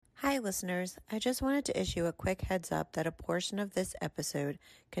Hi, listeners. I just wanted to issue a quick heads up that a portion of this episode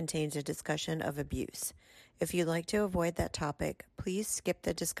contains a discussion of abuse. If you'd like to avoid that topic, please skip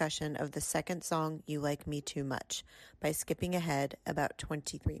the discussion of the second song, You Like Me Too Much, by skipping ahead about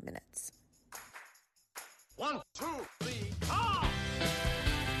 23 minutes. 1, 2, 3, ah!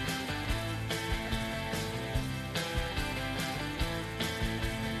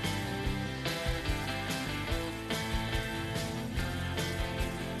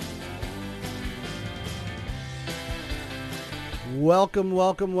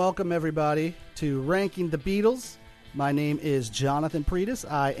 Welcome, everybody, to Ranking the Beatles. My name is Jonathan Pretis.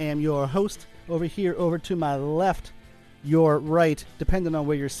 I am your host over here, over to my left, your right, depending on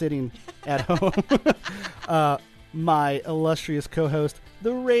where you're sitting at home. My illustrious co-host,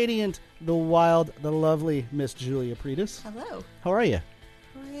 the radiant, the wild, the lovely Miss Julia Pretis. Hello. How are you?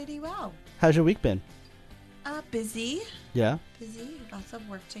 Pretty well. How's your week been? Busy. Yeah? Busy. Lots of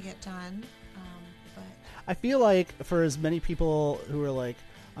work to get done. But I feel like for as many people who are like,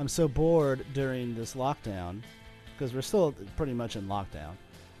 I'm so bored during this lockdown, because we're still pretty much in lockdown,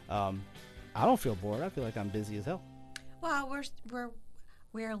 I don't feel bored. I feel like I'm busy as hell. well,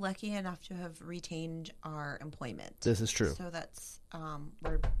 we're lucky enough to have retained our employment. This is true. So that's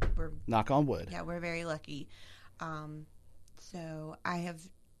we're Knock on wood. yeah, we're very lucky. So I have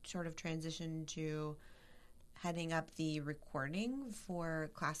sort of transitioned to heading up the recording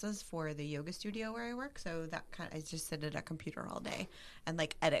for classes for the yoga studio where I work. So that I just sit at a computer all day and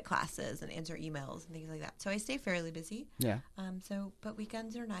like edit classes and answer emails and things like that. So I stay fairly busy. Yeah. But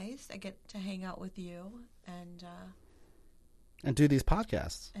weekends are nice. I get to hang out with you and And do these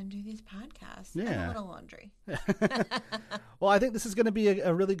podcasts. do these podcasts. Yeah. And a little laundry. Well, I think this is going to be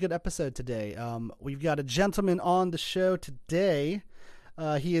a really good episode today. We've got a gentleman on the show today.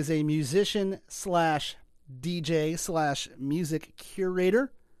 He is a musician / DJ / music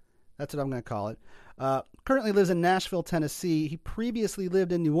curator. That's what I'm going to call it. Currently lives in Nashville, Tennessee. He previously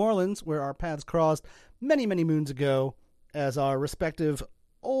lived in New Orleans, where our paths crossed many, many moons ago, as our respective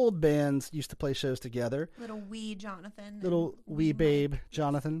old bands used to play shows together. Little wee Jonathan. Little wee babe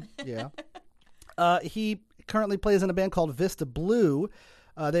Jonathan. Yeah. He currently plays in a band called Vista Blue.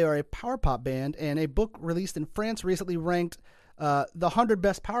 They are a power pop band, and a book released in France recently ranked the 100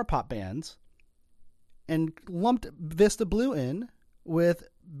 best power pop bands and lumped Vista Blue in with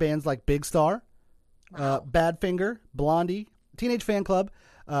bands like Big Star, Wow. Badfinger, Blondie, Teenage Fan Club,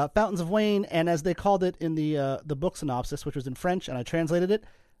 Fountains of Wayne, and as they called it in the book synopsis, which was in French, and I translated it,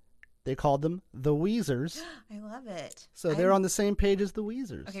 they called them the Weezers. I love it. So they're on the same page as the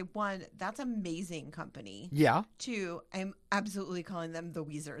Weezers. Okay, one, that's amazing company. Yeah. Two, I'm absolutely calling them the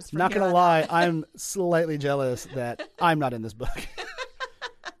Weezers. from Not here going to on lie, out. I'm slightly jealous that I'm not in this book.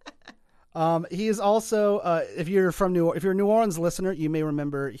 He is also, if you're a New Orleans listener, you may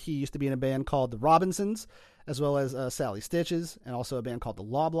remember he used to be in a band called the Robinsons, as well as Sally Stitches, and also a band called the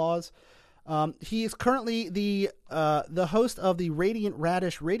Loblaws. He is currently the host of the Radiant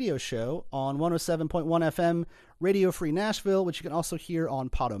Radish radio show on 107.1 FM Radio Free Nashville, which you can also hear on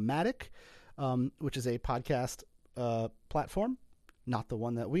Podomatic, which is a podcast platform, not the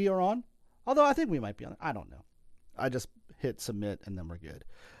one that we are on. Although I think we might be on it. I don't know. I just hit submit and then we're good.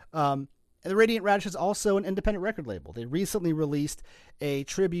 And the Radiant Radish is also an independent record label. They recently released a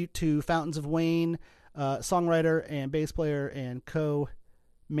tribute to Fountains of Wayne songwriter and bass player and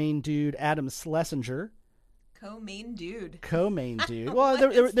co-main dude Adam Schlesinger. Co-main dude. Well,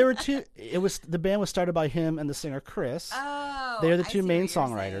 there were two. The band was started by him and the singer Chris. Oh, They're the I two see main what you're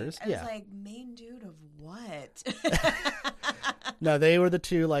songwriters. saying. I Yeah. was like, main dude of what? No, they were the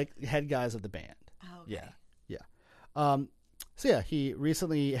two head guys of the band. Oh, okay. Yeah. So yeah, he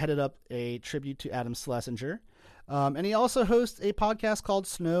recently headed up a tribute to Adam Schlesinger. And he also hosts a podcast called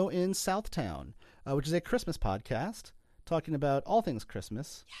Snow in Southtown, which is a Christmas podcast talking about all things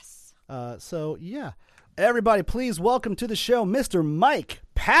Christmas. Yes. So yeah, everybody, please welcome to the show, Mr. Mike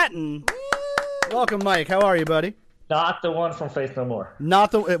Patton. Woo! Welcome, Mike. How are you, buddy? Not the one from Faith No More.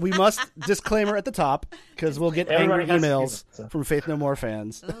 Not the. We must disclaimer at the top because we'll get angry Everybody has emails to, so. from Faith No More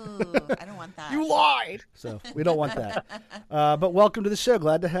fans. Ooh, I don't want that. You lied. So we don't want that. But welcome to the show.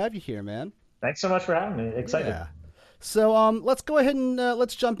 Glad to have you here, man. Thanks so much for having me. Excited. Yeah. So let's go ahead and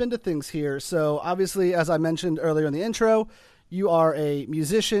let's jump into things here. So obviously, as I mentioned earlier in the intro, you are a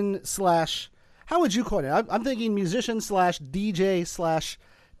musician / how would you call it? I'm thinking musician / DJ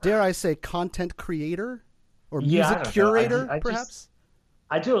 / dare I say content creator or music curator, perhaps?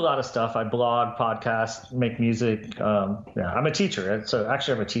 I do a lot of stuff. I blog, podcast, make music. I'm a teacher. So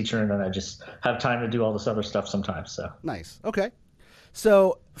actually I'm a teacher, and then I just have time to do all this other stuff sometimes. So Nice. Okay.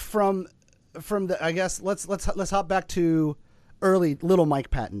 So from the, I guess let's hop back to early Little Mike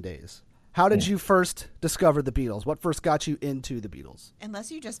Patton days. How did you first discover the Beatles? What first got you into the Beatles?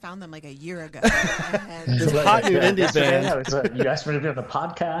 Unless you just found them like a year ago. This hot new indie band. You asked me to be on the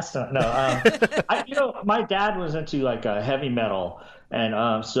podcast? No. My dad was into like heavy metal.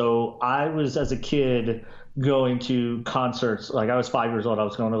 And so I was, as a kid, going to concerts. Like I was 5 years old. I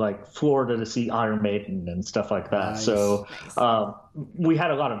was going to like Florida to see Iron Maiden and stuff like that. Nice. So we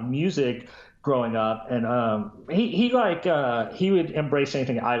had a lot of music growing up, and he would embrace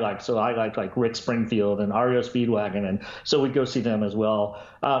anything I liked. So I liked like Rick Springfield and REO Speedwagon, and so we'd go see them as well.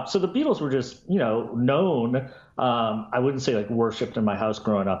 So the Beatles were just known. I wouldn't say like worshipped in my house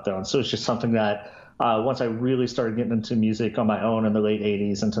growing up though, and so it's just something that once I really started getting into music on my own in the late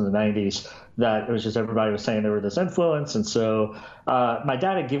 80s into the 90s, that it was just everybody was saying they were this influence. And so my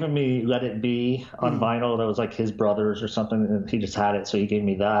dad had given me Let It Be on vinyl. That was like his brother's or something, and he just had it, so he gave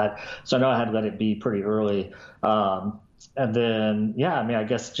me that. So I know I had Let It Be pretty early. And then, I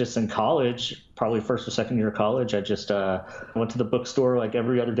guess just in college, probably first or second year of college, I just went to the bookstore like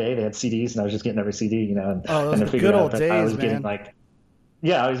every other day. They had CDs, and I was just getting every CD, and those were good old days, I was man. getting like,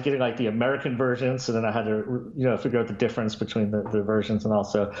 I was getting like the American version, so then I had to, figure out the difference between the versions and all.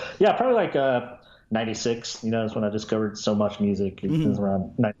 So, probably like 96, is when I discovered so much music. It was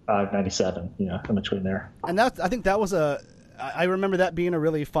around 95, 97, in between there. And I think that was I remember that being a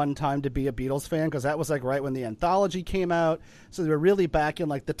really fun time to be a Beatles fan, because that was like right when the anthology came out. So they were really back in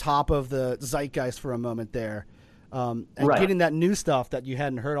like the top of the zeitgeist for a moment there. And getting that new stuff that you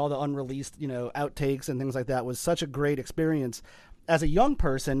hadn't heard, all the unreleased, outtakes and things like that, was such a great experience. As a young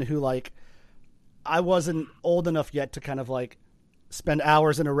person who, like, I wasn't old enough yet to kind of like spend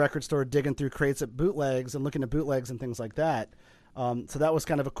hours in a record store digging through crates at bootlegs and looking at bootlegs and things like that. So that was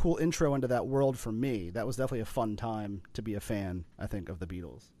kind of a cool intro into that world for me. That was definitely a fun time to be a fan, I think, of the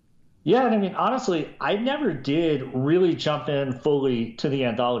Beatles. Yeah, and I mean, honestly, I never did really jump in fully to the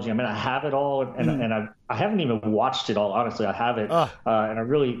anthology. I mean, I have it all, and I haven't even watched it all. Honestly, I have it, and I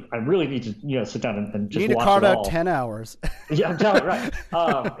really need to sit down and just watch it all. You need to carve out 10 hours. Yeah, I'm telling you, right.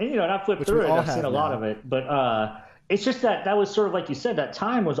 And I flipped through it. I've seen a lot of it, but it's just that was sort of like you said. That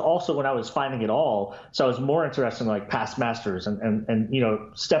time was also when I was finding it all, so I was more interested in like past masters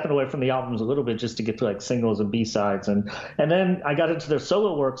and stepping away from the albums a little bit just to get to like singles and B-sides, and then I got into their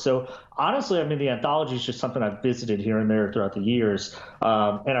solo work. So honestly, I mean, the anthology is just something I've visited here and there throughout the years,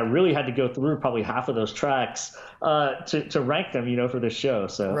 and I really had to go through probably half of those tracks to rank them, for this show.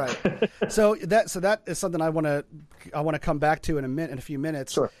 So right. So that is something I want to come back to in a few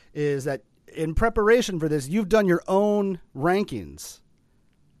minutes. Sure. Is that in preparation for this, you've done your own rankings.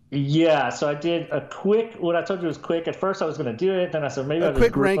 Yeah, so I did a quick. What I told you was quick. At first, I was going to do it. Then I said maybe a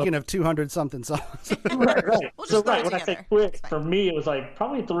quick ranking of 200 something songs. right. We'll So just when I say quick, for me, it was like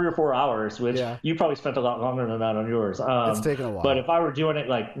probably 3 or 4 hours, which you probably spent a lot longer than that on yours. It's taken a while. But if I were doing it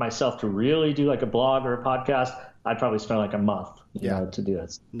like myself to really do like a blog or a podcast, I'd probably spend like a month, to do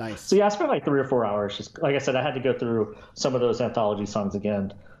it. Nice. So I spent like 3 or 4 hours. Just like I said, I had to go through some of those anthology songs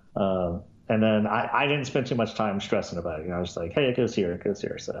again. And then I didn't spend too much time stressing about it. I was like, hey, it goes here.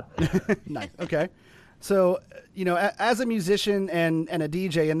 So nice. Okay. So, as a musician and a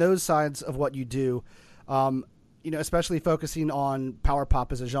DJ and those sides of what you do, especially focusing on power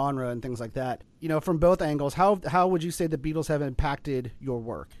pop as a genre and things like that, from both angles, how would you say the Beatles have impacted your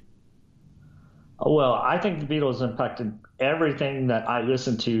work? Well, I think the Beatles impacted everything that I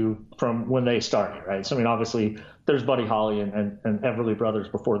listened to from when they started, right? So, I mean, obviously, there's Buddy Holly and Everly Brothers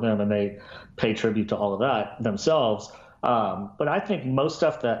before them, and they pay tribute to all of that themselves. But I think most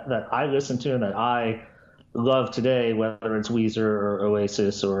stuff that I listen to and that I love today, whether it's Weezer or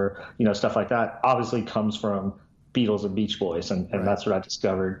Oasis or, stuff like that, obviously comes from Beatles and Beach Boys, and that's what I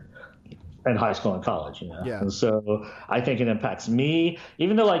discovered in high school and college, Yeah. And so I think it impacts me,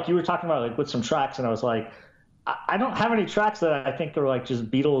 even though like you were talking about like with some tracks, and I was like, I don't have any tracks that I think are like just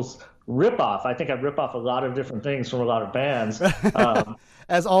Beatles rip off. I think I rip off a lot of different things from a lot of bands.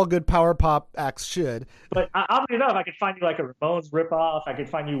 As all good power pop acts should. But oddly enough, I could find you like a Ramones rip off. I could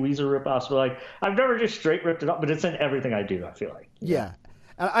find you Weezer rip offs. But like, I've never just straight ripped it off, but it's in everything I do, I feel like. Yeah.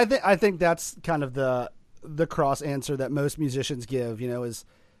 And I think that's kind of the cross answer that most musicians give, is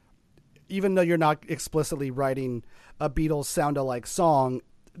even though you're not explicitly writing a Beatles sound-alike song,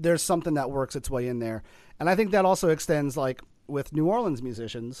 there's something that works its way in there. And I think that also extends like with New Orleans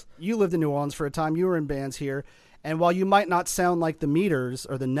musicians. You lived in New Orleans for a time. You were in bands here. And while you might not sound like the Meters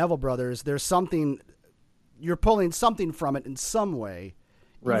or the Neville Brothers, there's something, you're pulling something from it in some way,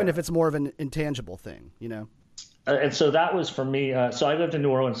 even if it's more of an intangible thing, And so that was for me. So I lived in New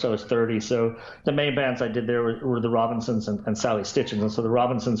Orleans, so I was 30. So the main bands I did there were the Robinsons and Sally Stitches. And so the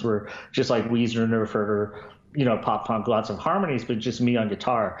Robinsons were just like Weezer, Never Heard Her, pop punk, lots of harmonies, but just me on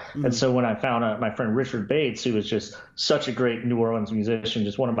guitar. And so when I found out my friend Richard Bates, who was just such a great New Orleans musician,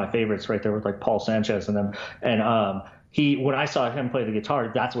 just one of my favorites right there with like Paul Sanchez and them. And when I saw him play the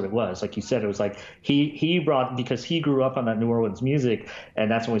guitar, that's what it was. Like you said, it was like he brought, because he grew up on that New Orleans music, and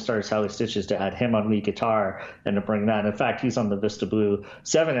that's when we started Sally Stitches, to add him on lead guitar and to bring that. In fact, he's on the Vista Blue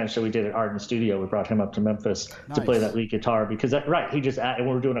 7-inch that we did at Arden Studio. We brought him up to Memphis to play that lead guitar because he just and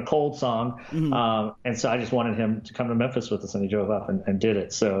we were doing a cold song, and so I just wanted him to come to Memphis with us, and he drove up and did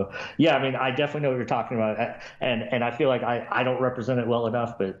it. So yeah, I mean, I definitely know what you're talking about, and I feel like I don't represent it well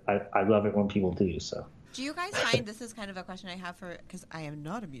enough, but I love it when people do. So. Do you guys find, this is kind of a question I have because I am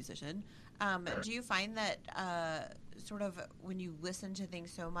not a musician, do you find that sort of when you listen to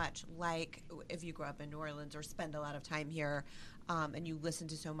things so much, like if you grew up in New Orleans or spend a lot of time here, and you listen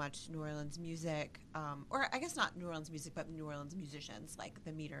to so much New Orleans music, or I guess not New Orleans music, but New Orleans musicians like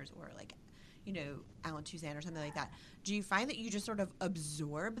the Meters or like, Alan Toussaint or something like that. Do you find that you just sort of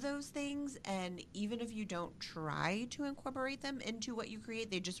absorb those things, and even if you don't try to incorporate them into what you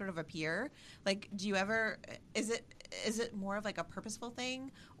create, they just sort of appear? Like, do you ever, is it more of like a purposeful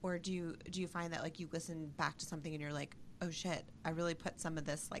thing, or do you find that like you listen back to something and you're like, oh shit, I really put some of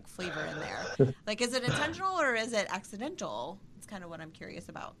this like flavor in there? Like, is it intentional or is it accidental? It's kind of what I'm curious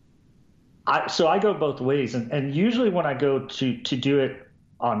about. So I go both ways, and usually when I go to do it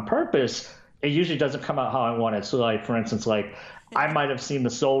on purpose, it usually doesn't come out how I want it. So like, for instance, like I might have seen the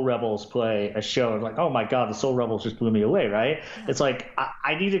Soul Rebels play a show and like, oh my God, the Soul Rebels just blew me away, right? Yeah. It's like,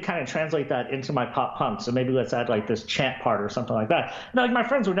 I need to kind of translate that into my pop punk. So maybe let's add like this chant part or something like that. Now, like my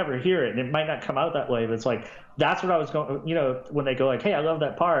friends would never hear it, and it might not come out that way, but it's like, that's what I was going, when they go like, hey, I love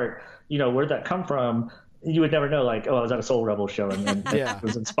that part, where'd that come from? You would never know, like, oh, I was at a Soul Rebel show and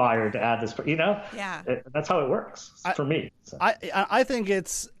was inspired to add this, Yeah. That's how it works for me. So. I think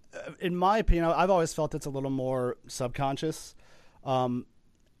it's, in my opinion, I've always felt it's a little more subconscious.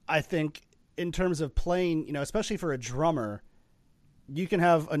 I think in terms of playing, especially for a drummer, you can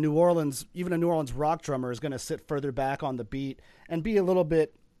have even a New Orleans rock drummer is going to sit further back on the beat and be a little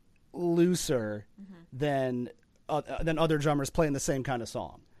bit looser than other drummers playing the same kind of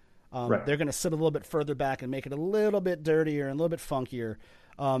song. Right. They're going to sit a little bit further back and make it a little bit dirtier and a little bit funkier.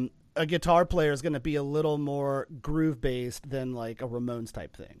 A guitar player is going to be a little more groove based than like a Ramones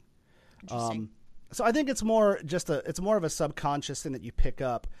type thing. So I think it's more of a subconscious thing that you pick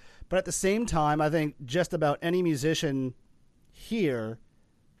up. But at the same time, I think just about any musician here,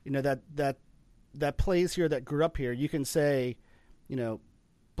 that plays here, that grew up here, you can say,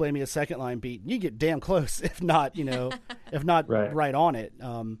 play me a second line beat. You get damn close, if not right on it.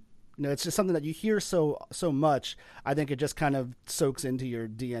 It's just something that you hear so much. I think it just kind of soaks into your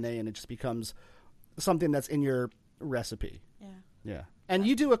DNA, and it just becomes something that's in your recipe. Yeah. And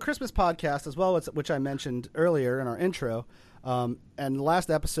you do a Christmas podcast as well, which I mentioned earlier in our intro. And the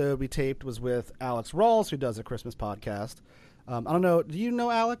last episode we taped was with Alex Rawls, who does a Christmas podcast. I don't know. Do you know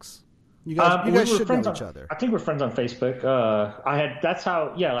Alex? You guys should know each other. I think we're friends on Facebook.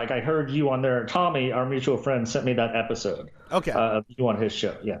 I heard you on there. Tommy, our mutual friend, sent me that episode. Okay. You on his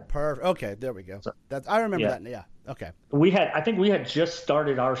show. Yeah. Perfect. Okay. There we go. So, I remember that. Yeah. Okay. I think we had just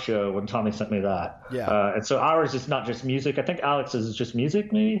started our show when Tommy sent me that. Yeah. And so ours is not just music. I think Alex's is just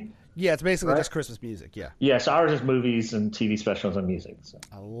music, maybe. Yeah, it's basically just Christmas music. Yeah. Yeah. So ours is movies and TV specials and music. So.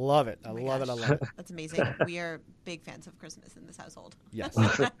 I love it. I love it. That's amazing. We are big fans of Christmas in this household. Yes.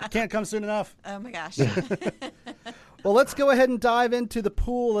 Can't come soon enough. Oh my gosh. Well, let's go ahead and dive into the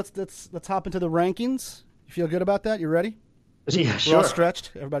pool. Let's hop into the rankings. You feel good about that? You ready? Yeah, sure. We're all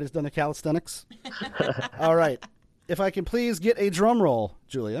stretched. Everybody's done the calisthenics. All right. If I can please get a drum roll,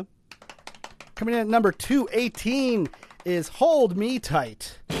 Julia. Coming in at number 218 is Hold Me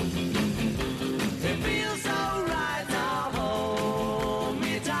Tight.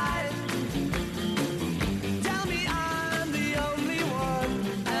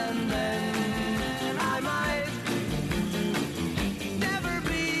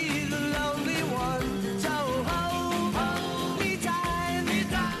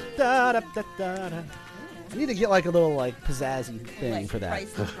 I need to get like a little pizzazzy thing like for that.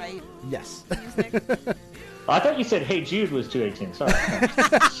 Price is Right. Yes. I thought you said Hey Jude was 218. Sorry.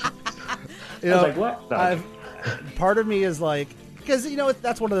 I was like, what? No. Part of me is like, because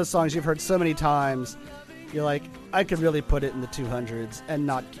that's one of those songs you've heard so many times. You're like, I could really put it in the 200s and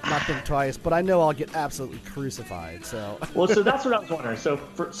not think twice, but I know I'll get absolutely crucified. So so that's what I was wondering.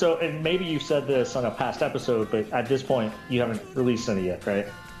 So and maybe you said this on a past episode, but at this point you haven't released any yet, right?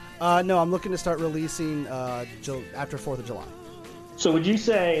 No, I'm looking to start releasing after 4th of July. So would you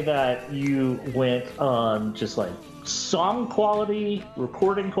say that you went on just like song quality,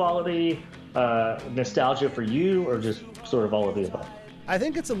 recording quality, nostalgia for you, or just sort of all of the above? I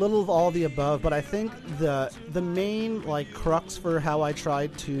think it's a little of all of the above, but I think the main like crux for how I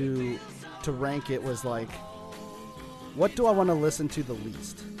tried to rank it was like, what do I want to listen to the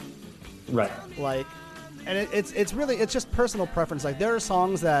least? Right. Like, and it's really, it's just personal preference. Like, there are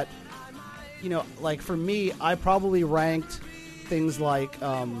songs that, you know, like for me, I probably ranked things like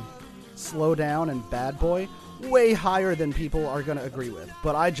Slow Down and Bad Boy way higher than people are going to agree with.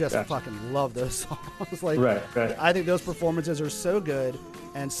 But I just fucking love those songs. Like, right. I think those performances are so good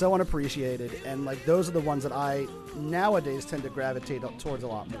and so unappreciated. And like, those are the ones that I nowadays tend to gravitate towards a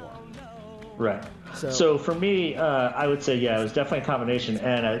lot more. Right. So for me, I would say, yeah, it was definitely a combination.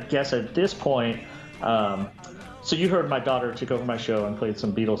 And I guess at this point, so you heard my daughter took over my show and played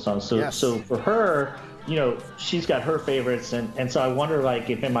some Beatles songs. So, yes. So for her, you know, she's got her favorites. And so I wonder, like,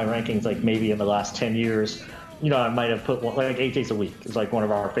 if in my rankings, like maybe in the last 10 years, you know, I might have put one, like 8 Days a Week is like one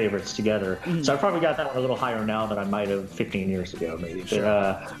of our favorites together. Mm-hmm. So I probably got that one a little higher now than I might have 15 years ago, maybe. Sure.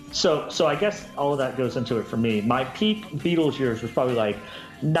 But, so I guess all of that goes into it for me. My peak Beatles years was probably like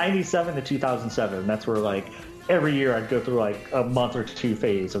 97 to 2007. That's where like every year I'd go through like a month or two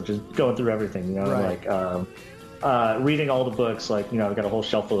phase of just going through everything, you know, right. Like reading all the books. Like, you know, I've got a whole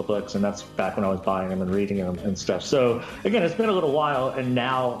shelf full of books, and that's back when I was buying them and reading them and stuff. So again, it's been a little while, and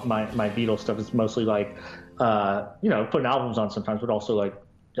now my Beatles stuff is mostly like, you know, putting albums on sometimes, but also like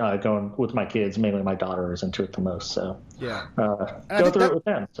going with my kids. Mainly my daughter is into it the most. So yeah, go through it with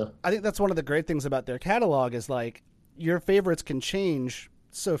them. So I think that's one of the great things about their catalog is like your favorites can change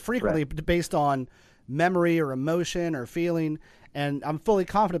so frequently based on memory or emotion or feeling. And I'm fully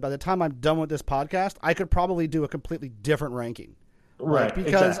confident by the time I'm done with this podcast, I could probably do a completely different ranking. Right. Like,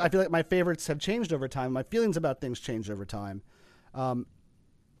 because I feel like my favorites have changed over time. My feelings about things changed over time.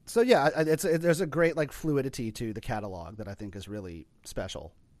 So yeah, there's a great like fluidity to the catalog that I think is really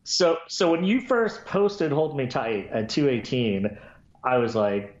special. So when you first posted "Hold Me Tight" at 218, I was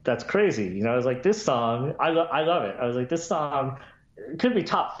like, "That's crazy." You know, I was like, "This song, I love it." I was like, "This song could be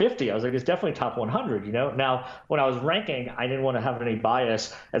top 50." I was like, "It's definitely top 100." You know. Now, when I was ranking, I didn't want to have any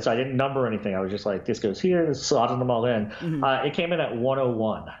bias, and so I didn't number anything. I was just like, "This goes here," slotting them all in. Mm-hmm. It came in at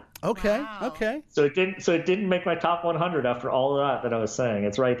 101. Okay. Wow. Okay. So it didn't make my top 100 after all of that I was saying.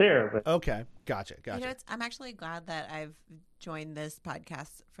 It's right there. But. Okay. Gotcha. You know, I'm actually glad that I've joined this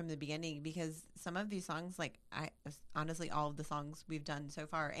podcast from the beginning, because some of these songs, like honestly, all of the songs we've done so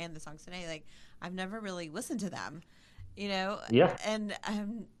far and the songs today, like I've never really listened to them, you know? Yeah. And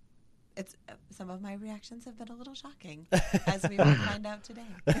it's some of my reactions have been a little shocking, as we will find out today.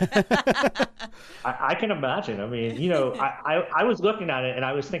 I can imagine. I mean, you know, I was looking at it and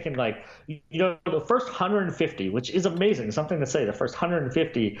I was thinking, like, you know, the first 150, which is amazing, something to say, the first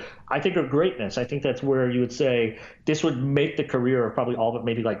 150, I think are greatness. I think that's where you would say this would make the career of probably all but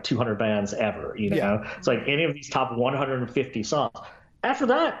maybe like 200 bands ever, you know? It's like any of these top 150 songs. After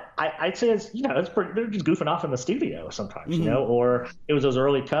that, I'd say it's, you know, they're just goofing off in the studio sometimes, you know, or it was those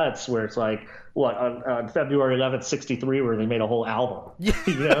early cuts where it's like, what, on February 11th, 63, where they made a whole album, you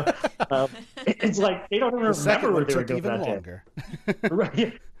know? It's like, they don't even remember what they were doing that longer. Right. Yeah.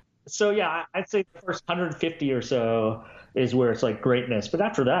 So, yeah, I'd say the first 150 or so is where it's like greatness. But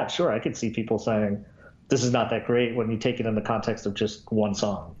after that, sure, I could see people saying, this is not that great when you take it in the context of just one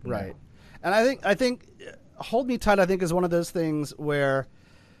song. Right. And I think Hold Me Tight, I think, is one of those things where,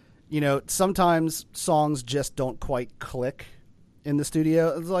 you know, sometimes songs just don't quite click in the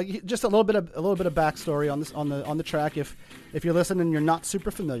studio. It's like just a little bit of backstory on the track. If you're listening and you're not super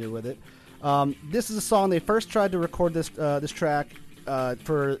familiar with it, this is a song they first tried to record this track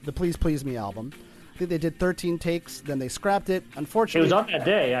for the Please Please Me album. I think they did 13 takes, then they scrapped it. Unfortunately, it was on that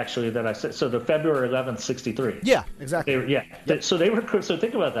day actually that I said. So the February 11th, 63. Yeah, exactly. So they were. So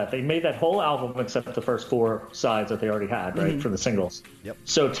think about that. They made that whole album except the first 4 sides that they already had, right, for the singles. Yep.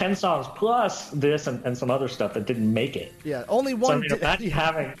 So 10 songs plus this and some other stuff that didn't make it. Yeah, only one. So, I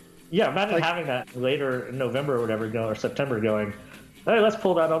mean, imagine having that later in November or whatever, or September, going, hey, let's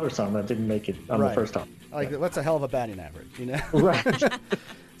pull that other song that didn't make it on the first time. Like, that's a hell of a batting average, you know? Right.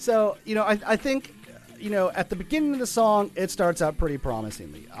 So, you know, I think, you know, at the beginning of the song, it starts out pretty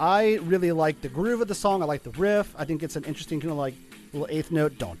promisingly. I really like the groove of the song. I like the riff. I think it's an interesting kind of like little eighth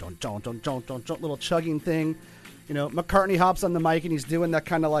note, don't, little chugging thing. You know, McCartney hops on the mic and he's doing that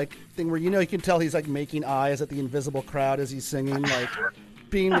kind of like thing where, you know, you can tell he's like making eyes at the invisible crowd as he's singing, like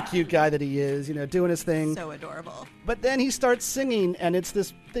being the cute guy that he is, you know, doing his thing. So adorable. But then he starts singing and it's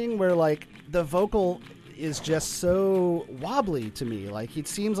this thing where like the vocal is just so wobbly to me. Like, it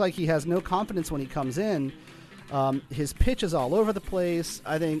seems like he has no confidence when he comes in. His pitch is all over the place.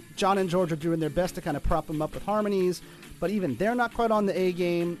 I think John and George are doing their best to kind of prop him up with harmonies, but even they're not quite on the A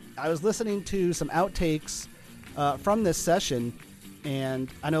game. I was listening to some outtakes from this session, and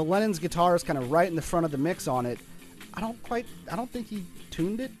I know Lennon's guitar is kind of right in the front of the mix on it. I don't think he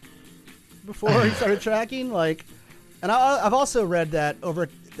tuned it before he started tracking. And I've also read that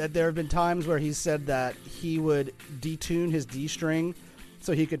there have been times where he said that he would detune his D string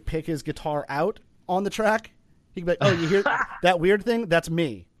so he could pick his guitar out on the track. He could be like, "Oh, you hear that weird thing? That's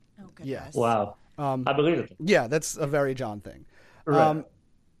me." Oh, goodness. Yeah. Wow. I believe it. Yeah, that's a very John thing. Right.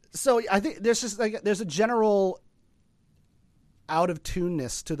 So I think there's a general out of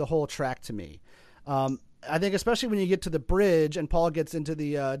tuneness to the whole track to me. I think especially when you get to the bridge and Paul gets into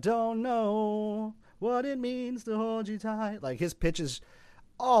the don't know what it means to hold you tight. Like his pitch is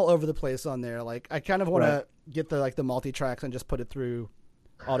all over the place on there. Like I kind of want to get the multi-tracks and just put it through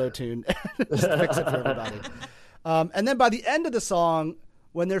auto-tune just fix it for everybody. And then by the end of the song,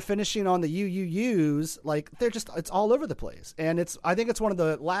 when they're finishing on the UUUs, like it's all over the place. And I think it's one of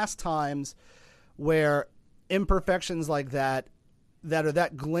the last times where imperfections like that are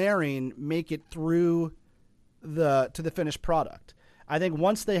that glaring make it through to the finished product. I think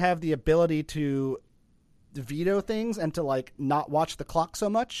once they have the ability to veto things and to like not watch the clock so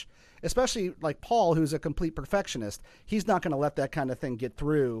much, especially like Paul, who's a complete perfectionist, he's not going to let that kind of thing get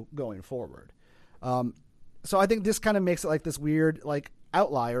through going forward. So I think this kind of makes it like this weird like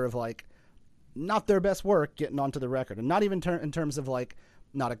outlier of like not their best work getting onto the record, and not even in terms of like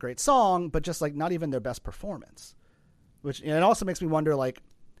not a great song, but just like not even their best performance. And it also makes me wonder like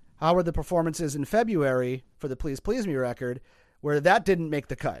how were the performances in February for the Please Please Me record, where that didn't make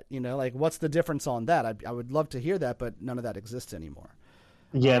the cut? You know, like what's the difference on that? I would love to hear that, but none of that exists anymore.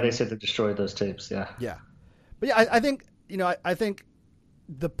 Yeah, they said they destroyed those tapes. Yeah. But yeah, I think I think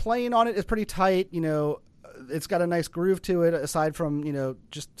the playing on it is pretty tight. You know, it's got a nice groove to it, aside from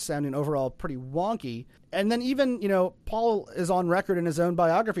just sounding overall pretty wonky. And then even Paul is on record in his own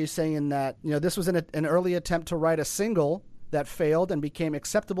biography saying that this was an early attempt to write a single that failed and became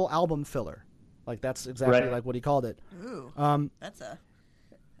acceptable album filler. Like that's exactly like what he called it. Ooh, that's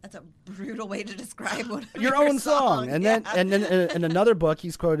a brutal way to describe one of your own song. And then in another book,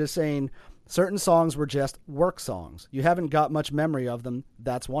 he's quoted as saying, certain songs were just work songs. You haven't got much memory of them.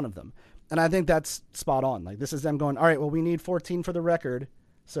 That's one of them. And I think that's spot on. Like this is them going, all right, well, we need 14 for the record.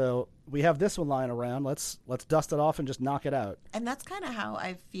 So we have this one lying around. Let's dust it off and just knock it out. And that's kind of how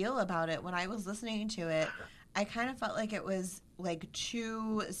I feel about it. When I was listening to it, I kind of felt like it was like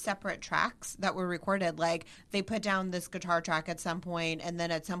two separate tracks that were recorded. Like they put down this guitar track at some point, and then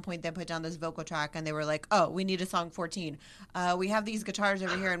at some point they put down this vocal track, and they were like, oh, we need a song 14. We have these guitars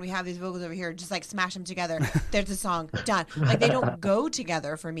over here and we have these vocals over here. Just like smash them together. There's a song done. Like they don't go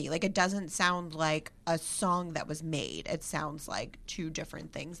together for me. Like it doesn't sound like a song that was made. It sounds like two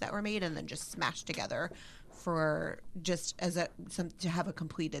different things that were made and then just smashed together for just to have a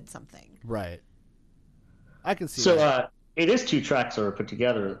completed something. Right. I can see that. So it is two tracks that were put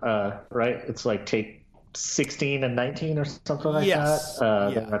together, right? It's like take 16 and 19 or something like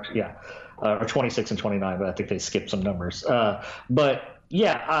that. Or 26 and 29, but I think they skipped some numbers.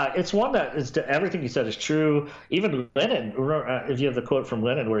 It's one that is everything you said is true. Even Lennon, if you have the quote from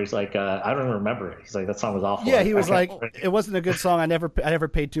Lennon where he's like, I don't remember it. He's like, that song was awful. Yeah, he was like, it wasn't a good song. I never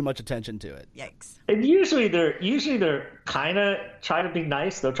paid too much attention to it. Yikes. And usually they're kind of try to be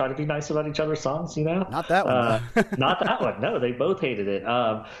nice. They'll try to be nice about each other's songs, Not that one. Not that one. No, they both hated it.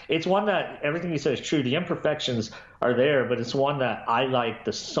 It's one that everything you said is true. The imperfections are there, but it's one that I like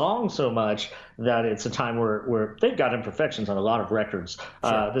the song so much that it's a time where they've got imperfections on a lot of records.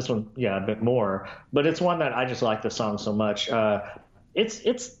 Sure. This one, a bit more. But it's one that I just like the song so much.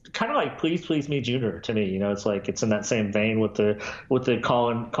 It's kind of like Please Please Me Junior to me. It's like it's in that same vein with the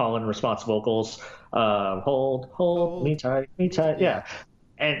call-in response vocals. Hold me tight, yeah.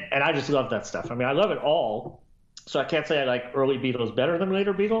 And I just love that stuff. I mean, I love it all. So I can't say I like early Beatles better than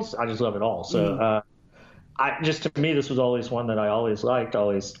later Beatles. I just love it all. So to me, this was always one that I always liked,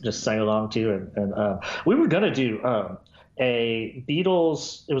 always just sang along to. And we were going to do a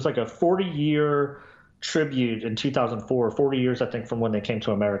Beatles, it was like a 40-year tribute in 2004, 40 years, I think, from when they came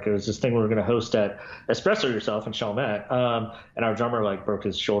to America. It was this thing we were going to host at Espresso Yourself in Chalmette. And our drummer broke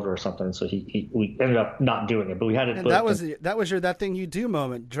his shoulder or something. So we ended up not doing it, but we had it. And that was your that thing you do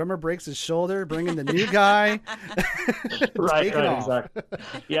moment. Drummer breaks his shoulder, bring in the new guy. right, exactly.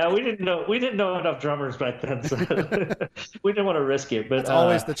 Yeah, we didn't know enough drummers back then, so we didn't want to risk it. But that's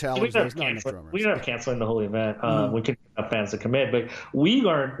always the challenge. There's not enough drummers. We ended up canceling the whole event. We couldn't have fans to commit, but we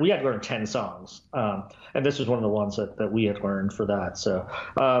had to learn 10 songs. And this was one of the ones that we had learned for that. So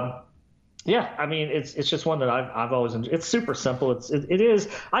Yeah, I mean, it's just one that I've always enjoyed. It's super simple. It is.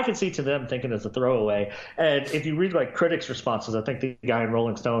 I can see to them thinking it's a throwaway. And if you read like critics' responses, I think the guy in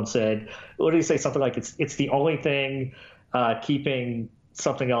Rolling Stone said, "What did he say? Something like it's the only thing keeping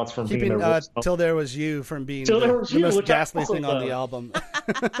something else from being Keeping original." Till There Was You from being Till There the, Was the You, most which I ghastly also thing on the love. album.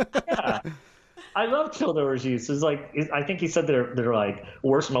 Yeah, I love Till There Was You. It's like I think he said they're like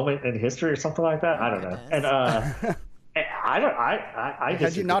worst moment in history or something like that. I don't know. And I don't. I Had you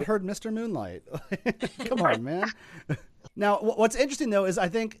disagree. not heard Mr. Moonlight? Come on, man. Now, what's interesting though is I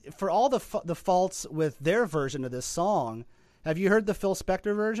think for all the faults with their version of this song, have you heard the Phil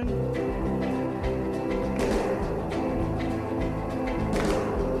Spector version?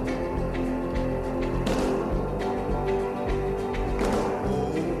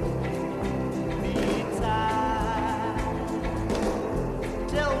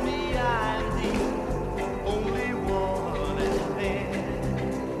 Tell me I'm the only one,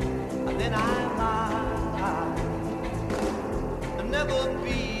 and then I might never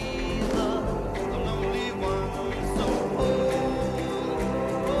be the lonely one. So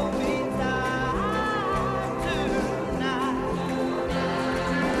hold me tight tonight.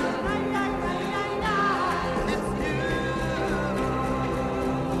 It's you,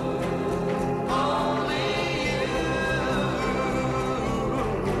 only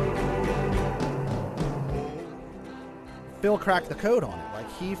Phil cracked the code on it.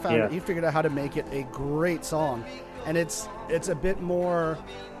 Like he found, Yeah. he figured out how to make it a great song, and it's a bit more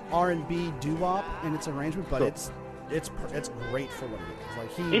R&B doo-wop in its arrangement, but Cool. it's great for what it is.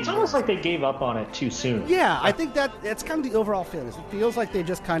 Like he, It's almost like they gave up on it too soon. yeah, I think that's kind of the overall feeling. It feels like they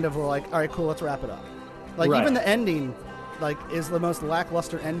just kind of were like, all right, cool, let's wrap it up. Like Right. even the ending, like is the most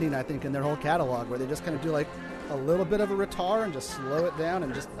lackluster ending I think in their whole catalog, where they just kind of do like a little bit of a guitar and just slow it down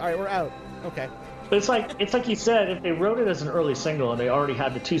and just all right, we're out. Okay. But it's like you said, if they wrote it as an early single and they already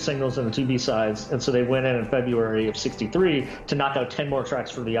had the 2 singles and the 2 B-sides, and so they went in February of '63 to knock out 10 more tracks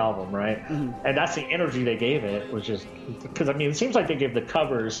for the album, right? Mm-hmm. And that's the energy they gave it, was just because I mean it seems like they gave the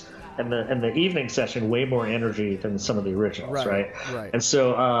covers and the evening session way more energy than some of the originals, Right, right? right. And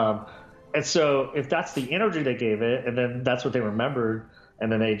so if that's the energy they gave it, and then that's what they remembered,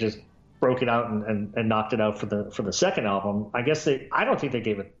 and then they just broke it out and knocked it out for the second album, I guess I don't think they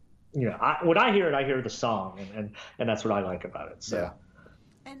gave it. You know, when I hear it, I hear the song, and that's what I like about it. So, Yeah.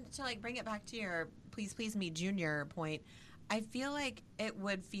 And to like bring it back to your "Please Please Me" Junior point, I feel like it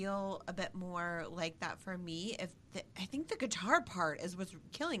would feel a bit more like that for me if I think the guitar part is what's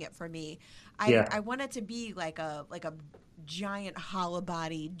killing it for me. I want it to be like a giant hollow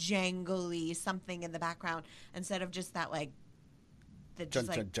body, jangly something in the background instead of just that like. That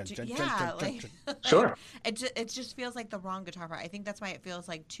just Sure. It just feels like the wrong guitar part. I think that's why it feels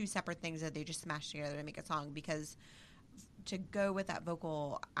like two separate things that they just smashed together to make a song. Because to go with that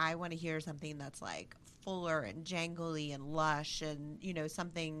vocal, I want to hear something that's like fuller and jangly and lush and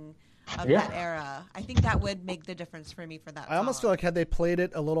something of that era. I think that would make the difference for me for that. I almost feel like had they played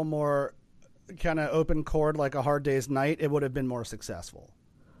it a little more kind of open chord like A Hard Day's Night, it would have been more successful.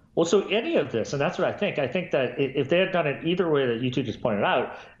 Well, so any of this, and that's what I think. I think that if they had done it either way that you two just pointed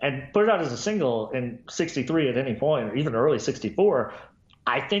out, and put it out as a single in '63 at any point, or even early '64,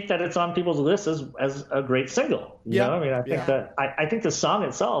 I think that it's on people's lists as a great single. You know? I mean, I think that I think the song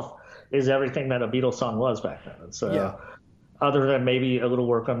itself is everything that a Beatles song was back then. And so, other than maybe a little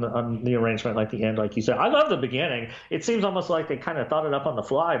work on the arrangement, like the end, like you said, I love the beginning. It seems almost like they kind of thought it up on the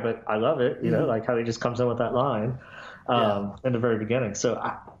fly, but I love it. You know, like how he just comes in with that line in the very beginning. So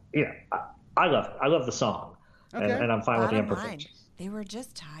I love it. I love the song, and I'm fine with the Bottom line, imperfections. they were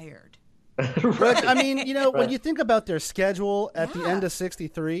just tired. But I mean, when you think about their schedule at the end of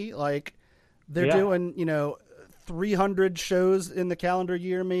 '63, like they're doing, 300 shows in the calendar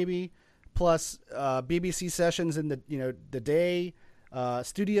year, maybe, plus BBC sessions in the day,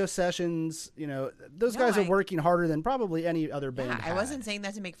 studio sessions. Those guys are working harder than probably any other band. I wasn't saying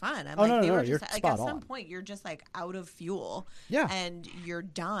that to make fun. I'm no, they were you're just like spot at some on. point you're just like out of fuel. Yeah. And you're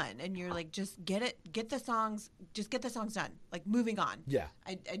done. And you're like, just get the songs done. Like moving on. Yeah.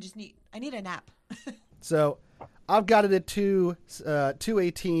 I need a nap. So I've got it at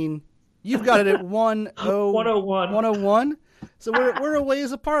 218. You've got it at 101. 101. So we're a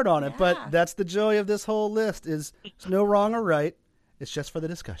ways apart on it, but that's the joy of this whole list is there's no wrong or right. It's just for the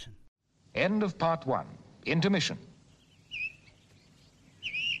discussion. End of part 1. Intermission.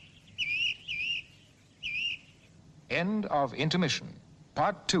 End of intermission.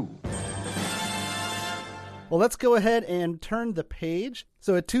 Part 2. Well, let's go ahead and turn the page.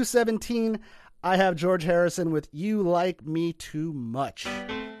 So at 217, I have George Harrison with You Like Me Too Much.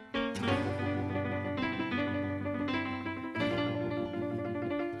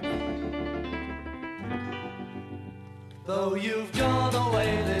 Though you've gone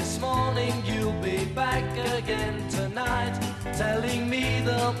away this morning, you'll be back again tonight, telling me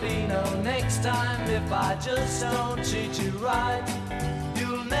there'll be no next time if I just don't treat you right.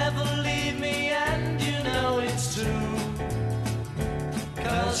 You'll never leave me and you know it's true,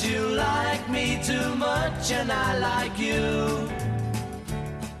 'cause you like me too much and I like you.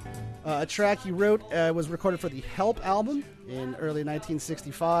 A track he wrote was recorded for the Help album in early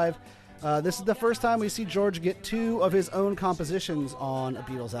 1965. This is the first time we see George get two of his own compositions on a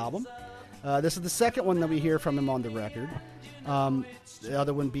Beatles album. This is the second one that we hear from him on the record. The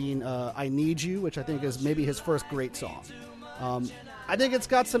other one being I Need You, which I think is maybe his first great song. I think it's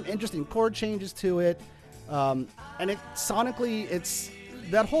got some interesting chord changes to it. And sonically,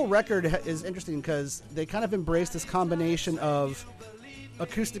 that whole record is interesting because they kind of embrace this combination of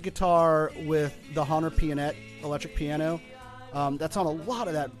acoustic guitar with the Honor Pianette electric piano. That's on a lot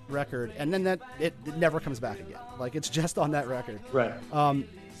of that record, and then it never comes back again. Like, it's just on that record. Right.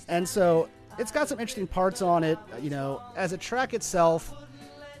 And so it's got some interesting parts on it. As a track itself,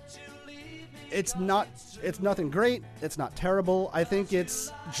 it's nothing great. It's not terrible. I think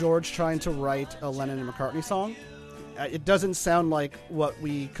it's George trying to write a Lennon and McCartney song. It doesn't sound like what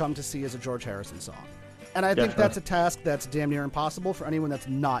we come to see as a George Harrison song. And I think that's a task that's damn near impossible for anyone that's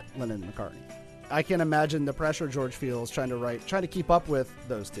not Lennon and McCartney. I can't imagine the pressure George feels trying to keep up with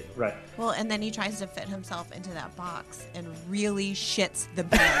those two. Right. Well, and then he tries to fit himself into that box and really shits the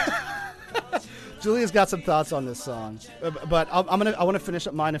bed. Julia's got some thoughts on this song, but I want to finish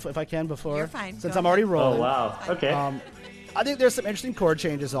up mine if I can before. You're fine. Since Go I'm already ahead. rolling. Oh, wow. Okay. I think there's some interesting chord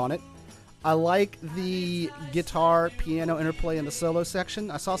changes on it. I like the guitar-piano interplay in the solo section.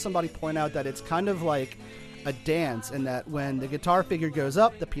 I saw somebody point out that it's kind of like a dance in that when the guitar figure goes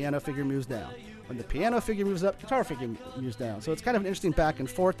up, the piano figure moves down. When the piano figure moves up, guitar figure moves down. So it's kind of an interesting back and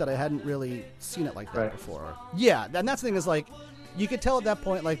forth that I hadn't really seen it like that before. Yeah, and that's the thing is, like, you could tell at that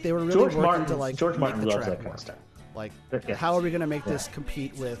point, like, they were really George working Martin, to, like, George Martin make the loves track that kind work. of stuff. Like, Yeah. how are we going to make this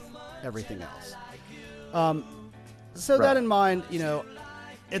compete with everything else? So that in mind,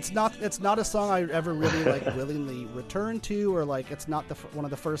 it's not a song I ever really like willingly return to, or like it's not one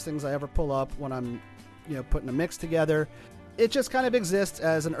of the first things I ever pull up when I'm putting a mix together. It just kind of exists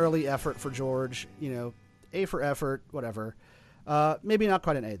as an early effort for George, A for effort, whatever. Maybe not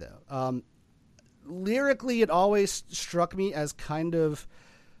quite an A though. Lyrically, it always struck me as kind of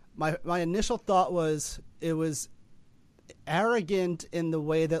my initial thought was it was arrogant in the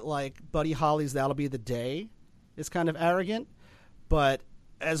way that, like, Buddy Holly's "That'll Be the Day" is kind of arrogant, but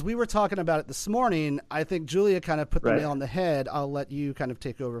as we were talking about it this morning, I think Julia kind of put the nail on the head. I'll let you kind of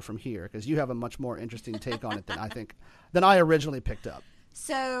take over from here because you have a much more interesting take on it than I originally picked up.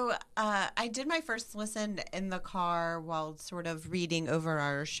 So I did my first listen in the car while sort of reading over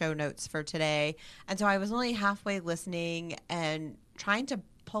our show notes for today. And so I was only halfway listening and trying to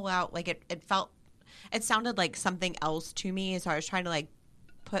pull out, like, it sounded like something else to me. So I was trying to, like,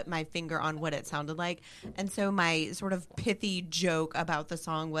 put my finger on what it sounded like. And so my sort of pithy joke about the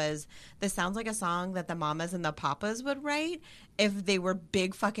song was, this sounds like a song that the mamas and the papas would write if they were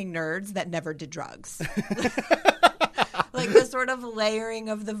big fucking nerds that never did drugs. Like the sort of layering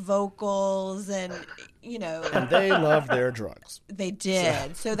of the vocals and, And they love their drugs. They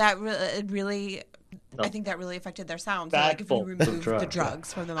did. So that really... I think that really affected their sound. So, like, if you remove the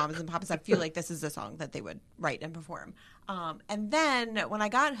drugs from the mamas and papas, I feel like this is a song that they would write and perform. And then when I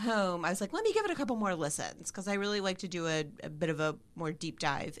got home, I was like, let me give it a couple more listens because I really like to do a bit of a more deep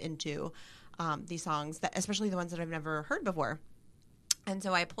dive into these songs, especially the ones that I've never heard before. And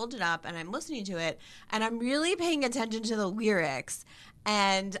so I pulled it up and I'm listening to it and I'm really paying attention to the lyrics.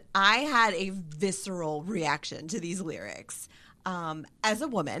 And I had a visceral reaction to these lyrics as a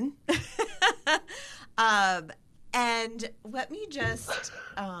woman. And let me just,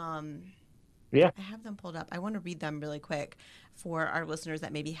 I have them pulled up. I want to read them really quick for our listeners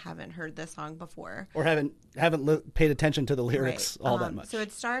that maybe haven't heard this song before or haven't paid attention to the lyrics all that much. So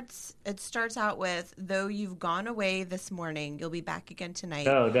it starts out with, though you've gone away this morning, you'll be back again tonight.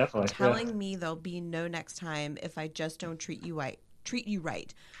 Oh, definitely. Telling me there'll be no next time if I just don't treat you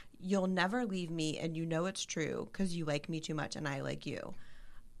right. You'll never leave me, and you know it's true because you like me too much and I like you.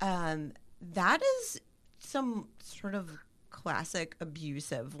 That is some sort of classic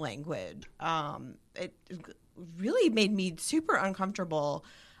abusive language. It really made me super uncomfortable.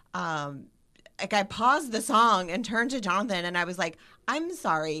 Like, I paused the song and turned to Jonathan and I was like, I'm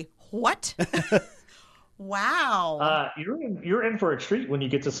sorry, what? Wow. You're in for a treat when you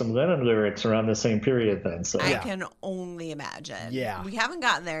get to some Lennon lyrics around the same period then. So I can only imagine. Yeah. We haven't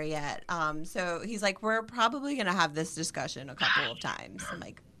gotten there yet. So he's like, we're probably going to have this discussion a couple of times. I'm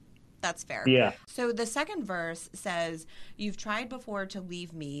like, That's fair. Yeah. So the second verse says, "You've tried before to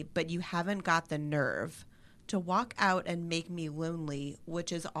leave me, but you haven't got the nerve to walk out and make me lonely,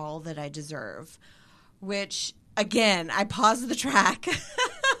 which is all that I deserve." Which, again, I paused the track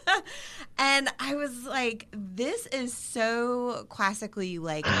and I was like, this is so classically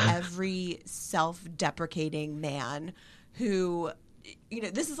like every self-deprecating man who, you know,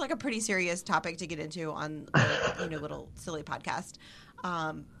 this is like a pretty serious topic to get into on a, you know, little silly podcast.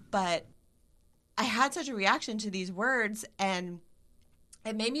 But I had such a reaction to these words, and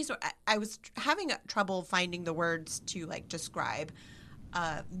it made me I was having trouble finding the words to like describe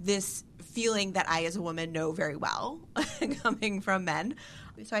this feeling that I as a woman know very well coming from men.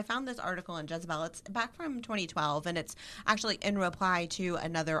 So I found this article in Jezebel. It's back from 2012, and it's actually in reply to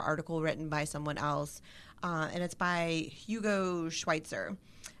another article written by someone else, and it's by Hugo Schweitzer.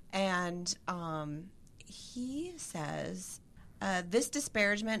 And he says, this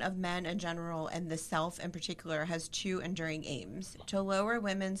disparagement of men in general and the self in particular has two enduring aims: to lower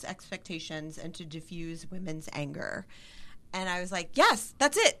women's expectations and to diffuse women's anger. And I was like, yes,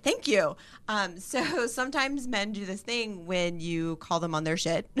 that's it. Thank you. So sometimes men do this thing when you call them on their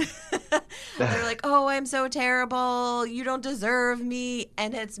shit. They're like, oh, I'm so terrible. You don't deserve me.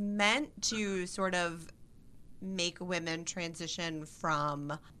 And it's meant to sort of make women transition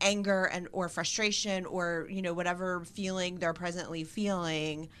from anger and or frustration or, you know, whatever feeling they're presently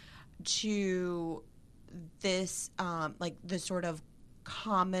feeling to this like the sort of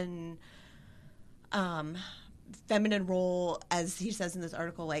common feminine role, as he says in this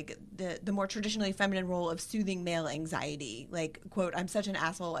article, like the more traditionally feminine role of soothing male anxiety, like, quote, "I'm such an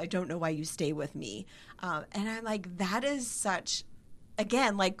asshole, I don't know why you stay with me." And I'm like, that is such,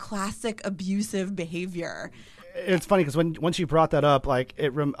 again, like classic abusive behavior. It's funny because once you brought that up, like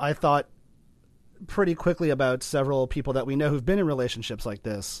I thought pretty quickly about several people that we know who've been in relationships like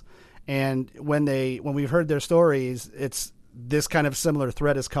this, and when we've heard their stories, it's this kind of similar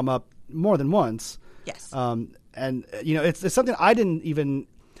thread has come up more than once. Yes. And you know, it's something I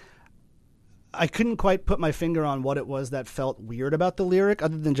couldn't quite put my finger on what it was that felt weird about the lyric,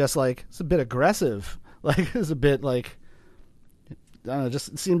 other than just like it's a bit aggressive, like it's a bit like, I don't know,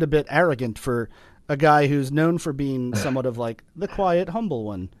 just seemed a bit arrogant for a guy who's known for being somewhat of like the quiet, humble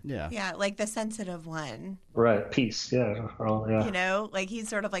one. Yeah. Yeah, like the sensitive one. Right. Peace. Yeah. Oh, yeah. You know, like he's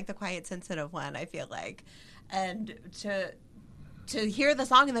sort of like the quiet, sensitive one, I feel like. And to hear the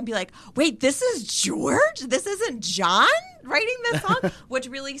song and then be like, wait, this is George? This isn't John writing this song? Which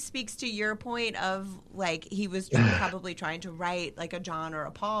really speaks to your point of like he was probably trying to write like a John or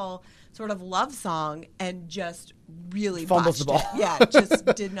a Paul sort of love song and just really fumbles the ball. It. Yeah, just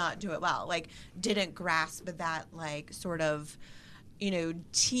did not do it well. Like didn't grasp that like sort of, you know,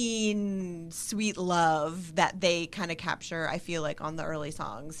 teen sweet love that they kind of capture, I feel like, on the early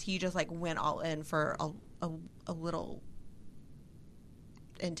songs. He just like went all in for a little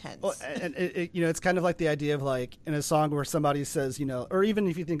intense. Well, and you know, it's kind of like the idea of like in a song where somebody says, you know, or even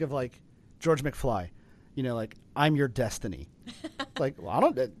if you think of like George McFly, you know, like, "I'm your destiny." Like,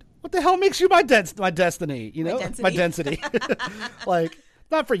 well, what the hell makes you my destiny? You know, my density. Like,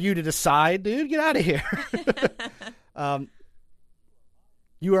 not for you to decide, dude. Get out of here.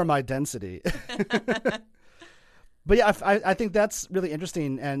 You are my density. But yeah, I think that's really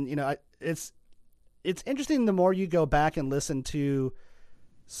interesting, and you know, it's interesting the more you go back and listen to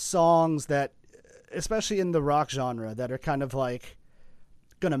songs that, especially in the rock genre, that are kind of like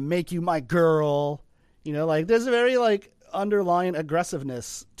gonna make you my girl, you know, like there's a very like underlying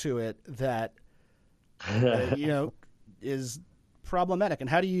aggressiveness to it that you know is problematic. And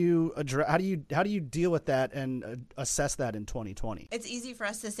how do you deal with that and assess that in 2020? It's easy for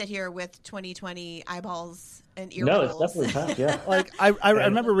us to sit here with 2020 eyeballs and ear No, holes. it's definitely tough. Yeah. Like I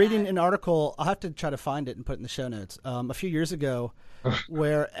remember reading an article. I'll have to try to find it and put it in the show notes. A few years ago,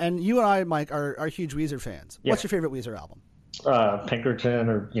 and you and I, Mike, are huge Weezer fans. Yeah. What's your favorite Weezer album? Pinkerton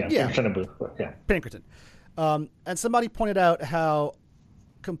or Pinkerton and Booth. Yeah. Pinkerton. And somebody pointed out how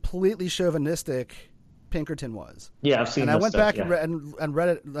completely chauvinistic Pinkerton was. Yeah, I've seen. And I went back yeah. and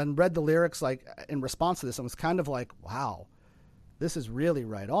read the lyrics like in response to this, and was kind of like, wow, this is really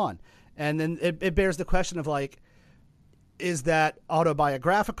right on. And then it bears the question of like, is that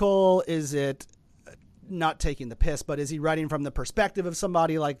autobiographical? Is it not taking the piss, but is he writing from the perspective of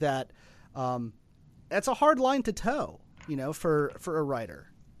somebody like that? That's a hard line to toe, you know, for a writer.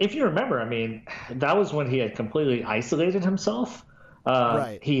 If you remember, I mean, that was when he had completely isolated himself.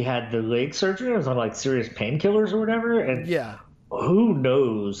 Right. He had the leg surgery. It was on like serious painkillers or whatever. And Yeah. who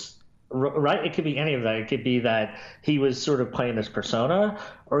knows right? It could be any of that. It could be that he was sort of playing this persona,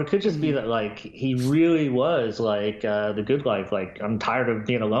 or it could just be that like he really was like the good life. Like, I'm tired of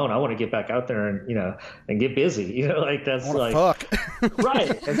being alone. I want to get back out there and and get busy. Like that's like fuck.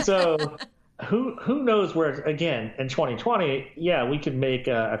 right. And so who knows where again in 2020? Yeah, we could make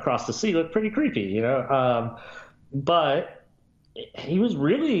Across the Sea look pretty creepy. But he was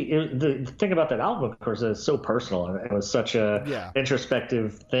really the thing about that album, of course, is so personal, and it was such a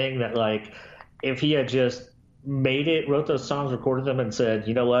introspective thing that like if he had just made it, wrote those songs, recorded them, and said,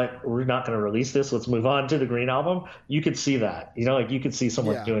 you know what, we're not going to release this, let's move on to the Green album, you could see that, like you could see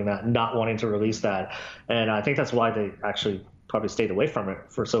someone doing that, not wanting to release that, and I think that's why they actually probably stayed away from it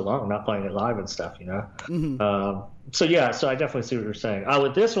for so long, not playing it live and stuff, So I definitely see what you're saying.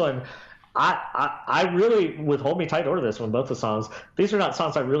 With this one, I really, with Hold Me Tight or this one, both the songs, these are not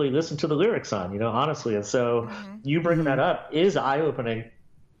songs I really listen to the lyrics on, honestly. And so you bringing that up is eye-opening.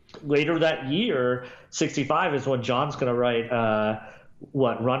 Later that year, 65 is when John's going to write,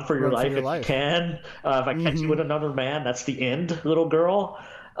 Run for Your Life if you can. If I catch you with another man, that's the end, little girl.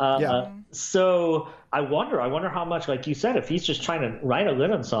 So I wonder how much, like you said, if he's just trying to write a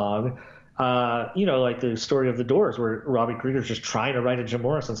Lennon song, like the story of the Doors, where Robbie Krieger's just trying to write a Jim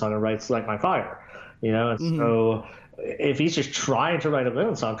Morrison song and writes Like My Fire, and so if he's just trying to write a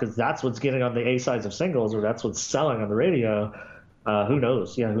Lennon song because that's what's getting on the A-sides of singles or that's what's selling on the radio, who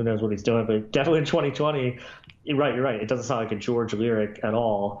knows? Who knows what he's doing? But definitely in 2020, you're right. It doesn't sound like a George lyric at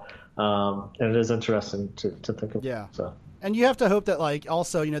all, and it is interesting to think of. Yeah. So, and you have to hope that, like,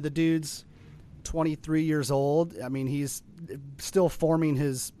 also, the dude's 23 years old. I mean, he's still forming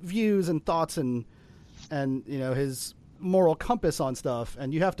his views and thoughts and his moral compass on stuff.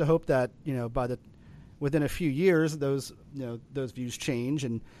 And you have to hope that, within a few years, those views change.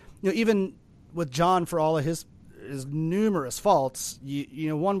 And, even with John, for all of his numerous faults,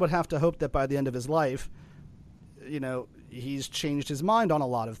 one would have to hope that by the end of his life, he's changed his mind on a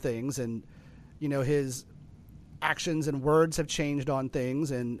lot of things, and, his actions and words have changed on things,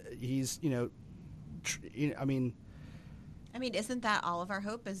 and he's, I mean, isn't that all of our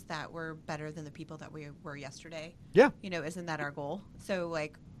hope, is that we're better than the people that we were yesterday? Yeah. Isn't that our goal? So,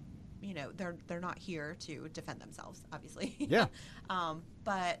 like, they're not here to defend themselves, obviously. Yeah.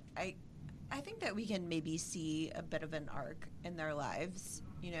 But I think that we can maybe see a bit of an arc in their lives,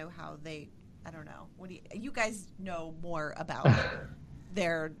 how they, I don't know. What do you guys know more about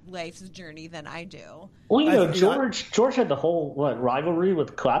their life's journey than I do? Well, George had the whole rivalry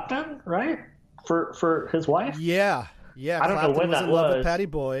with Clapton, right? For his wife. Yeah. I don't know when was that in was. love with Patty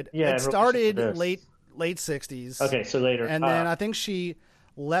Boyd. Yeah, it started late 60s. Okay, so later, and then I think she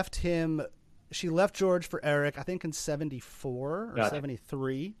left him. She left George for Eric, I think in 74 or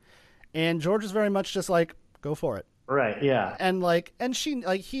 73, and George was very much just like, go for it. Right. Yeah. And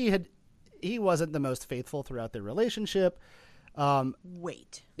he wasn't the most faithful throughout their relationship.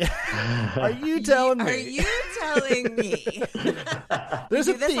 Wait. Are you telling me? Are you telling me? There's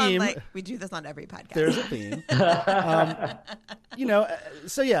a theme. We do this on every podcast. There's a theme.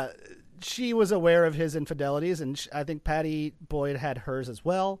 So yeah, she was aware of his infidelities, and I think Patty Boyd had hers as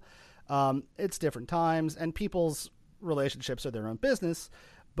well. It's different times, and people's relationships are their own business.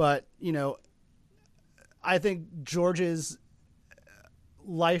 But, I think George's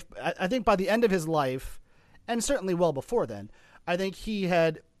life, I think by the end of his life, and certainly well before then, I think he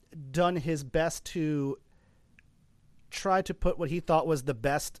had done his best to try to put what he thought was the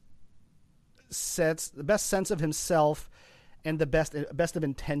best sense of himself and the best of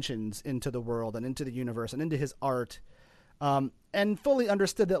intentions into the world and into the universe and into his art, and fully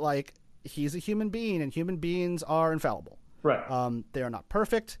understood that, like, he's a human being and human beings are infallible. Right. They are not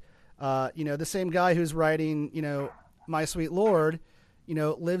perfect. The same guy who's writing, My Sweet Lord,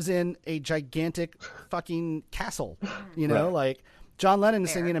 lives in a gigantic fucking castle, Right. like John Lennon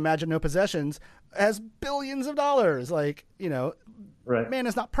singing Imagine No Possessions has billions of dollars. Like, right. Man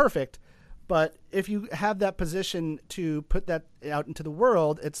is not perfect, but if you have that position to put that out into the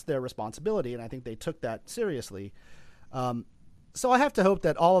world, it's their responsibility. And I think they took that seriously. So I have to hope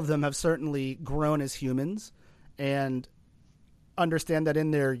that all of them have certainly grown as humans and understand that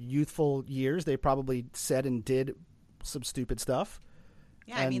in their youthful years, they probably said and did some stupid stuff.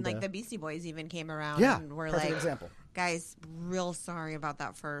 Yeah, I mean, like the Beastie Boys even came around and were perfect like, example. Guys, real sorry about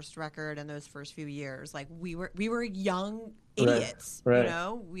that first record and those first few years. Like, we were young idiots,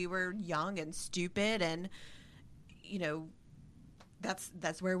 right. We were young and stupid, and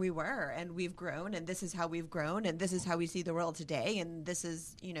that's where we were, and we've grown, and this is how we've grown, and this is how we see the world today, and this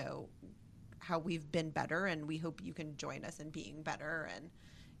is how we've been better, and we hope you can join us in being better, and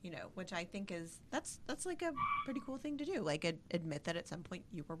which I think that's like a pretty cool thing to do. Like admit that at some point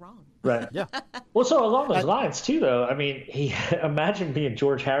you were wrong. Right. Yeah. Well, so along those lines too, though, I mean, imagine being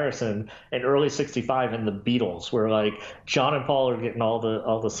George Harrison in early '65 in the Beatles, where like John and Paul are getting all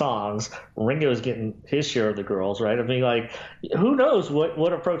the songs, Ringo's getting his share of the girls, right? I mean, like, who knows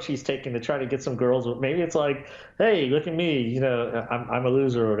what approach he's taking to try to get some girls? Maybe it's like, hey, look at me, I'm a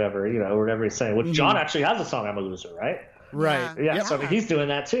loser or whatever, or whatever he's saying. Well, John actually has a song, "I'm a Loser," right? Right. Yeah. So I mean, he's doing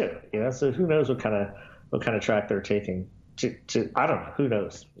that too. So who knows what kind of track they're taking? To I don't know. Who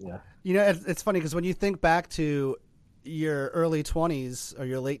knows? Yeah. It's funny because when you think back to your early 20s or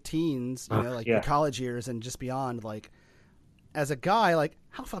your late teens, your college years and just beyond, like as a guy, like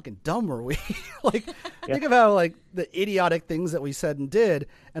how fucking dumb were we? Like think of how like the idiotic things that we said and did,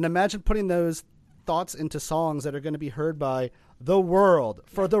 and imagine putting those thoughts into songs that are going to be heard by the world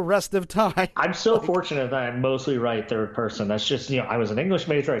for the rest of time. I'm so fortunate that I mostly write third person. That's just, I was an English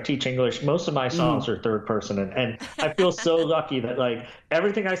major. I teach English. Most of my songs are third person. And I feel so lucky that like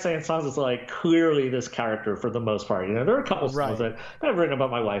everything I say in songs is like clearly this character for the most part. There are a couple songs that I've written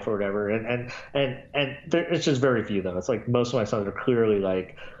about my wife or whatever. And it's just very few though. It's like most of my songs are clearly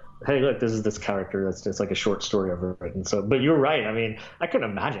like, hey, look, this is this character that's just like a short story I've written. So, but you're right. I mean, I couldn't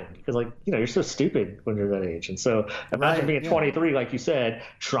imagine because like, you're so stupid when you're that age. And so imagine being 23, like you said,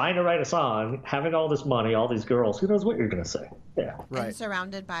 trying to write a song, having all this money, all these girls, who knows what you're going to say. Yeah. Right. And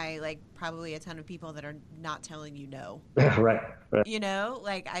surrounded by like probably a ton of people that are not telling you no. Right.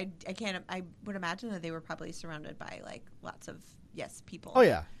 Like I would imagine that they were probably surrounded by like lots of yes people. Oh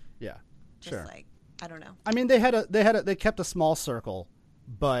yeah. Yeah. Just sure. like, I don't know. I mean, they kept a small circle,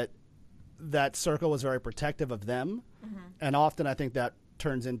 but that circle was very protective of them. Mm-hmm. And often I think that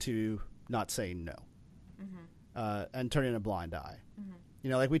turns into not saying no, and turning a blind eye.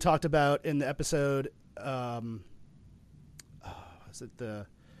 Mm-hmm. Like we talked about in the episode, was it the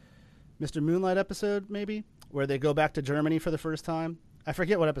Mr. Moonlight episode maybe, where they go back to Germany for the first time? I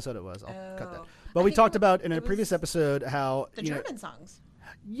forget what episode it was. I'll cut that. But we talked about in a previous episode how the German songs.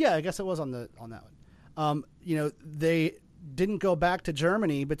 Yeah, I guess it was on that one. They didn't go back to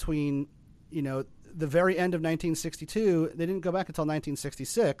Germany between, the very end of 1962. They didn't go back until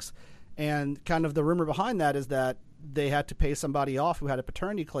 1966. And kind of the rumor behind that is that they had to pay somebody off who had a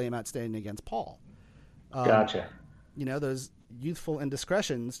paternity claim outstanding against Paul. Gotcha. Those youthful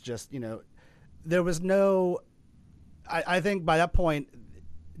indiscretions just, there was no, I think by that point,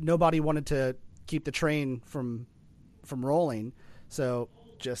 nobody wanted to keep the train from rolling. So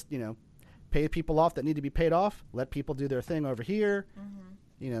just, pay people off that need to be paid off. Let people do their thing over here.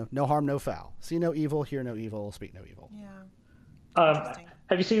 Mm-hmm. No harm, no foul. See no evil, hear no evil, speak no evil. Yeah.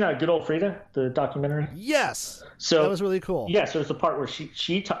 Have you seen Good Old Frida, the documentary? Yes. So that was really cool. Yeah. So there's the part where she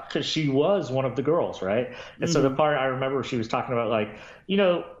because she was one of the girls, right? And so the part I remember she was talking about like,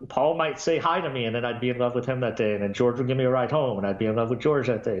 Paul might say hi to me and then I'd be in love with him that day, and then George would give me a ride home and I'd be in love with George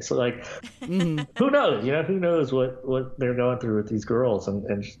that day. So like, who knows? Who knows what they're going through with these girls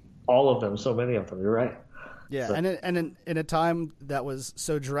and all of them, so many of them. You're right. Yeah, so. and in a time that was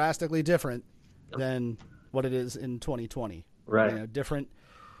so drastically different than what it is in 2020. Right. Different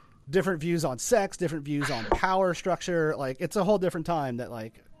views on sex, different views on power structure. Like it's a whole different time that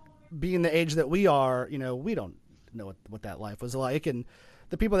like being the age that we are, we don't know what that life was like. And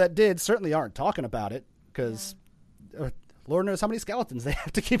the people that did certainly aren't talking about it because Lord knows how many skeletons they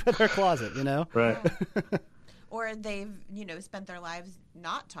have to keep in their closet, Right. Yeah. Or they've, spent their lives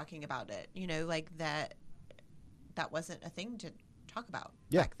not talking about it, like that wasn't a thing to talk about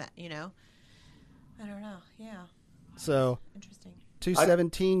back then, I don't know. Yeah. So interesting.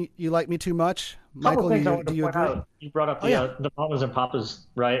 217, you like me too much? Michael, do you agree? You brought up the mamas and papas,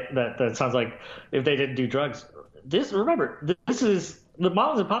 right? That sounds like if they didn't do drugs. This is the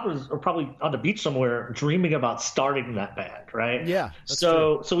mamas and papas are probably on the beach somewhere dreaming about starting that band, right? Yeah.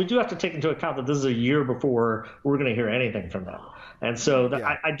 So we do have to take into account that this is a year before we're going to hear anything from them. And so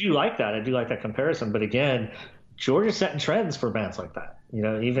I do like that. I do like that comparison. But again, George is setting trends for bands like that.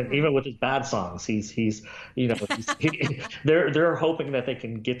 Even with his bad songs, they're hoping that they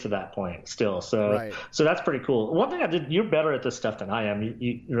can get to that point still. So so that's pretty cool. One thing I did, you're better at this stuff than I am.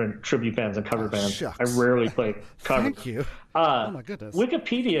 You're in tribute bands and cover bands. Shucks. I rarely play cover. Thank you. Oh my goodness.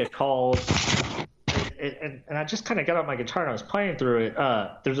 Wikipedia calls, and I just kind of got out my guitar and I was playing through it.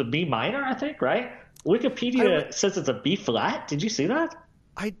 There's a B minor, I think, right? Wikipedia says it's a B flat. Did you see that?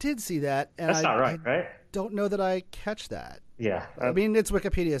 I did see that. And that's not right, right? Don't know that I catch that. Yeah. I mean, it's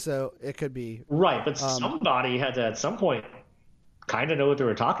Wikipedia, so it could be. Right, but somebody had to at some point kind of know what they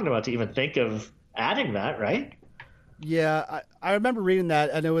were talking about to even think of adding that, right? Yeah, I remember reading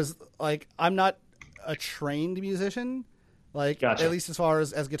that, and it was like, I'm not a trained musician, Like Gotcha. at least as far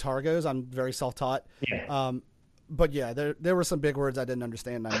as guitar goes, I'm very self-taught. Yeah. But yeah, there were some big words I didn't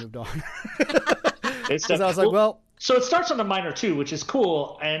understand, and I moved on. It's Because I was like, well, so it starts on the minor too, which is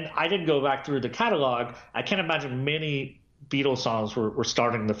cool. And I didn't go back through the catalog. I can't imagine many Beatles songs were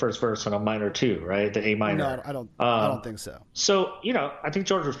starting the first verse on a minor two, right? The A minor. no, I don't think so. So I think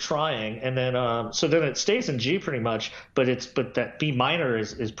George was trying, and then so then it stays in G pretty much, but that B minor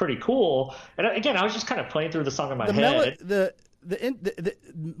is pretty cool. And again, I was just kind of playing through the song in my head. The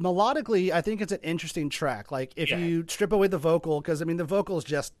melodically, I think it's an interesting track. Like if you strip away the vocal, because I mean the vocal is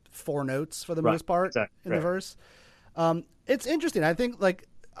just 4 notes for the most part in the verse. It's interesting. I think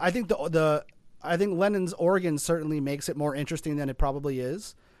I think Lennon's organ certainly makes it more interesting than it probably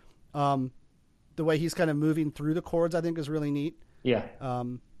is. The way he's kind of moving through the chords, I think, is really neat. Yeah.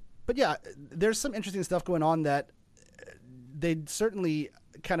 But yeah, there's some interesting stuff going on that they certainly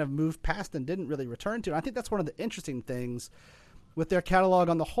kind of moved past and didn't really return to. And I think that's one of the interesting things with their catalog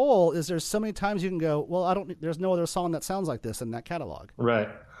on the whole is there's so many times you can go, well, there's no other song that sounds like this in that catalog. Right.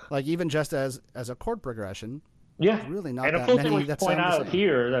 Like even just as a chord progression. Yeah, there's really not and that a cool many thing we that point sound the out same.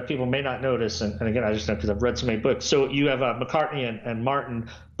 here that people may not notice, and again, I just know because I've read so many books. So you have McCartney and Martin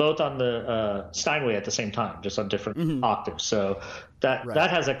both on the Steinway at the same time, just on different octaves. So that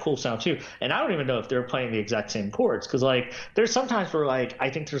has a cool sound too. And I don't even know if they're playing the exact same chords because like there's sometimes where like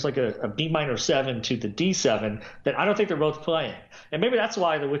I think there's like a B minor 7 to the D7 that I don't think they're both playing, and maybe that's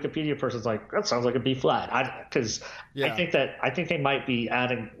why the Wikipedia person's like that sounds like a B flat. I think they might be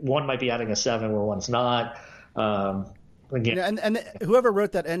adding a 7 where one's not. Again. And whoever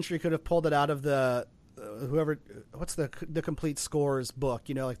wrote that entry could have pulled it out of the what's the complete scores book,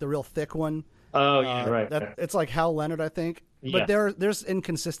 like the real thick one. Oh yeah, right. It's like Hal Leonard, I think. Yeah. But there's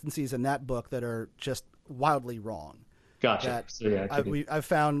inconsistencies in that book that are just wildly wrong. Gotcha. I've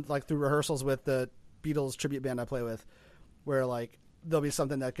found like through rehearsals with the Beatles tribute band I play with, where like there'll be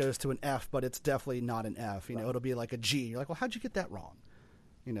something that goes to an F, but it's definitely not an F. It'll be like a G. You're like, well, how'd you get that wrong?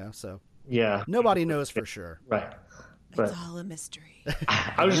 So. Yeah. Nobody knows for sure. Right. It's all a mystery.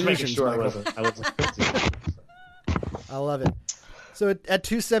 I was just making sure I wasn't. I love it. So at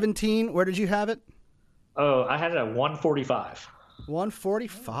 217, where did you have it? Oh, I had it at 145.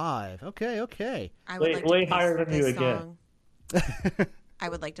 145. Okay. I would like to way place higher than you this again. song- I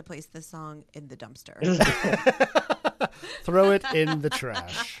would like to place this song in the dumpster. Throw it in the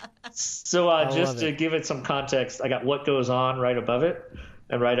trash. So just to give it some context, I got What Goes On right above it.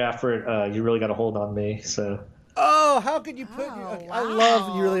 And right after it, You Really Got a Hold on Me. So. Oh, how could you put? Okay, I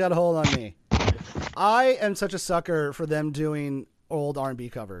love You Really Got a Hold on Me. I am such a sucker for them doing old R&B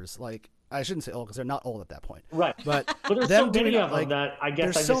covers. Like I shouldn't say old because they're not old at that point. Right. But there's them so many doing of them like, that I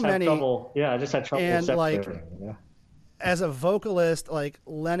guess there's I just so had many, trouble. Yeah, I just had trouble. And like, yeah. as a vocalist, like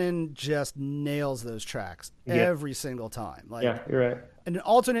Lennon just nails those tracks every single time. Like, yeah, you're right. In an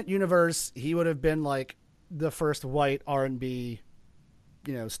alternate universe, he would have been like the first white R&B.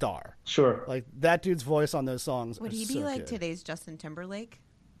 Star. Sure. Like that dude's voice on those songs. Would he be so like good. today's Justin Timberlake?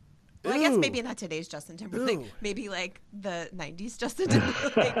 Well, I guess maybe not today's Justin Timberlake. Ooh. Maybe like the 90s Justin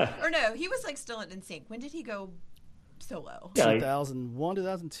Timberlake. Or no, he was like still in NSYNC. When did he go solo? Yeah, 2001,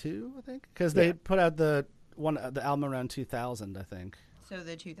 2002, I think. Because they put out the album around 2000, I think. So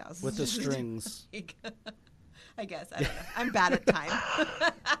the 2000s. With the strings. I guess. I don't know. I'm bad at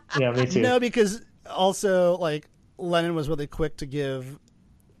time. Yeah, me too. No, because also like Lennon was really quick to give.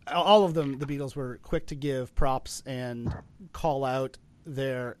 All of them, the Beatles, were quick to give props and call out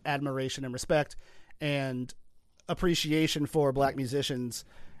their admiration and respect and appreciation for black musicians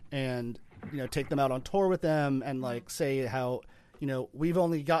and, take them out on tour with them and like say how, we've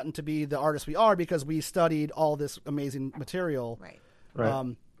only gotten to be the artists we are because we studied all this amazing material.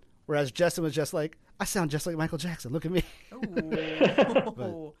 Right. Whereas Justin was just like, I sound just like Michael Jackson. Look at me. But,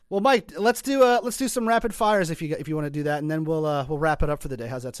 well, Mike, let's do some rapid fires if you want to do that, and then we'll wrap it up for the day.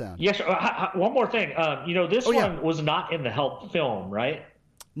 How's that sound? Yes. One more thing. This one was not in the Help film, right?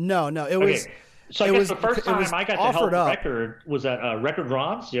 No, it was. So I guess the first time I got the Help up. record was at Record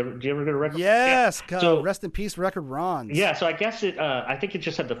Ron's. Did you ever go to Record? Yes. Yeah. So rest in peace, Record Ron's. Yeah. So I guess it. I think it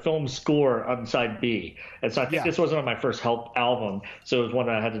just had the film score on side B, and so I think this wasn't on my first Help album. So it was one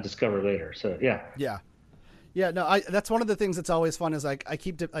that I had to discover later. So yeah. Yeah. Yeah. No, that's one of the things that's always fun is like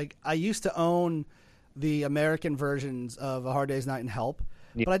I used to own the American versions of A Hard Day's Night and Help,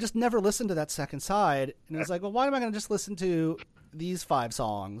 but I just never listened to that second side, and it was like, well, why am I going to just listen to these 5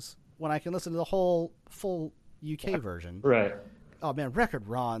 songs when I can listen to the whole full UK version? Right. Oh man, Record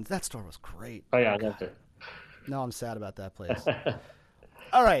Ron's, that store was great. Oh yeah, I loved it. No, I'm sad about that place.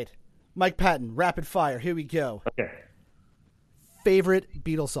 All right, Mike Patton, rapid fire. Here we go. Okay. Favorite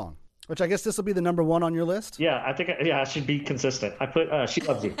Beatles song? which I guess this will be the number one on your list. Yeah, I think I should be consistent. I put She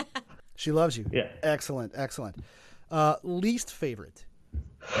Loves You. She Loves You. Yeah. Excellent. Least favorite.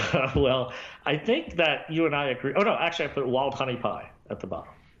 Well, I think that you and I agree. Oh no, actually, I put Wild Honey Pie at the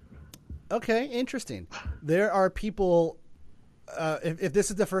bottom. Okay, interesting. There are people. If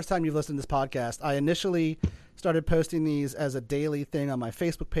this is the first time you've listened to this podcast, I initially started posting these as a daily thing on my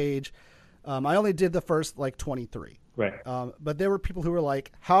Facebook page. I only did the first 23. Right. But there were people who were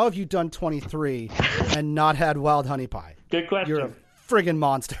like, "How have you done 23 and not had Wild Honey Pie? Good question. You're a friggin'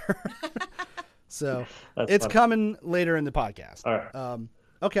 monster." So it's coming later in the podcast. All right.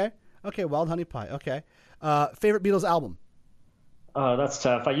 Okay. Wild Honey Pie. Okay. Favorite Beatles album? That's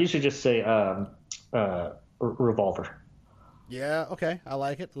tough. I usually just say Revolver. Yeah. Okay. I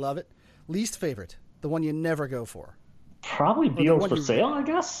like it. Love it. Least favorite? The one you never go for? Probably Beatles for Sale, I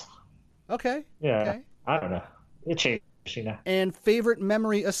guess. Okay. Yeah. Okay. I don't know. It changed, And favorite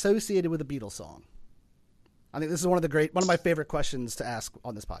memory associated with a Beatles song? I think this is one of my favorite questions to ask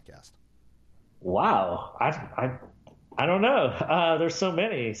on this podcast. Wow. I don't know. There's so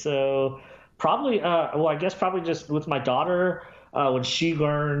many. So probably, I guess probably just with my daughter, when she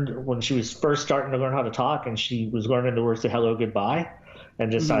was first starting to learn how to talk and she was learning the words to hello, goodbye. And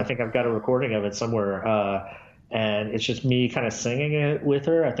just, I think I've got a recording of it somewhere. And it's just me kind of singing it with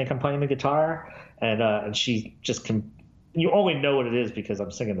her. I think I'm playing the guitar and she just you only know what it is because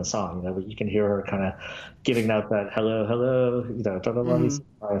I'm singing the song, but you can hear her kind of giving out that hello,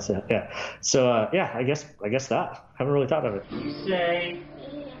 yeah. So, I guess that. Haven't really thought of it. You say,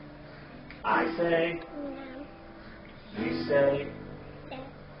 I say, you say, and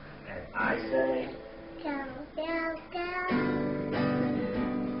I say, go, go, go.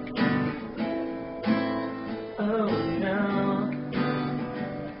 oh no,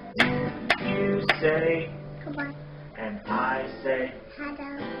 you say, Come on. and I say,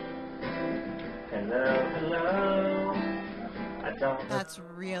 hello, I don't. That's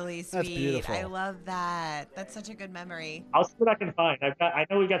really sweet. That's beautiful. I love that. That's such a good memory. I'll see what I can find. I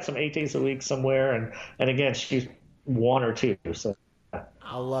know we got some 8 days a week somewhere, and again, she's 1 or 2, so.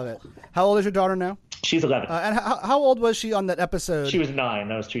 I love it. How old is your daughter now? She's 11. And how old was she on that episode? She was 9.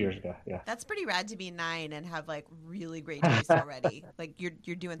 That was 2 years ago. Yeah. That's pretty rad to be 9 and have really great taste already.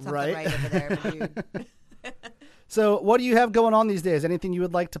 You're doing something right over there, dude. So what do you have going on these days? Anything you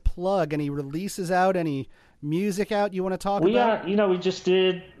would like to plug? Any releases out? Any music out you want to talk about? We just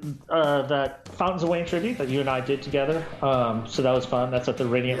did that Fountains of Wayne tribute that you and I did together. So that was fun. That's at the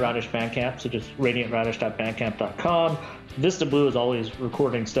Radiant Radish Bandcamp. So just radiantradish.bandcamp.com. Vista Blue is always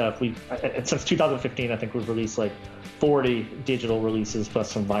recording stuff. Since 2015, I think we've released 40 digital releases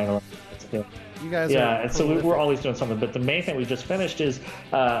plus some vinyl. Yeah. You guys and so we're always doing something. But the main thing we just finished is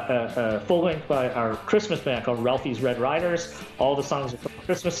a full length by our Christmas band called Ralphie's Red Riders. All the songs are from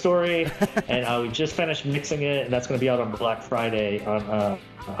Christmas Story, and we just finished mixing it, and that's going to be out on Black Friday on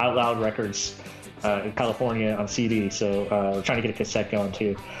Out Loud Records in California on CD. So we're trying to get a cassette going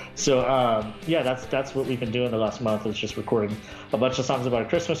too. So that's what we've been doing the last month, is just recording a bunch of songs about A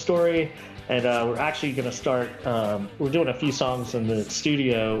Christmas Story. And we're actually going to start, we're doing a few songs in the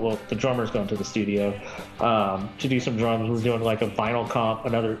studio. Well, the drummer's going to the studio to do some drums. We're doing a vinyl comp,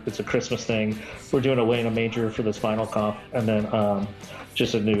 it's a Christmas thing. We're doing a Wayne Major for this vinyl comp, and then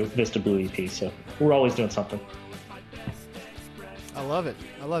just a new Vista Blue EP. So we're always doing something. I love it.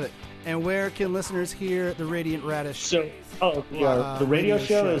 And where can listeners hear the Radiant Radish? So, the radio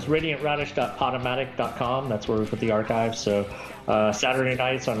show is radiantradish.podomatic.com. That's where we put the archives. So Saturday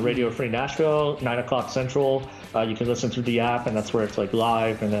nights on Radio Free Nashville, 9 o'clock Central. You can listen through the app, and that's where it's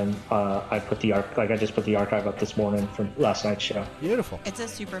live. And then I put the I just put the archive up this morning from last night's show. Beautiful. It's a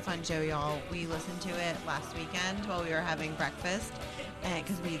super fun show, y'all. We listened to it last weekend while we were having breakfast, and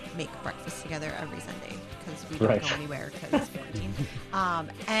because we make breakfast together every Sunday because we don't go anywhere because quarantine.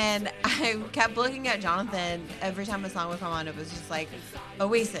 And I kept looking at Jonathan every time a song would come on. It was just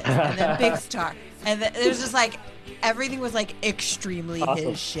Oasis and then Big Star, and it was just everything was extremely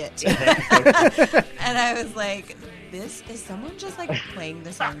his shit. And I was like, this is someone just playing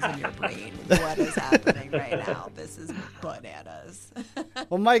the songs in your brain. What is happening right now? This is bananas.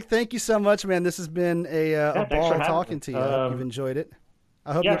 Well, Mike, thank you so much, man. This has been a ball talking to you. You've enjoyed it.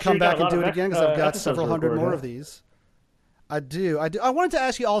 I hope you come back and do it again, because I've got several hundred more of these. I do. I wanted to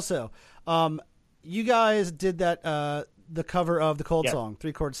ask you also, you guys did that the cover of the Cold song,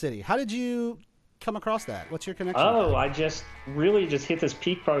 3 Chord City. How did you come across that? What's your connection? I just really hit this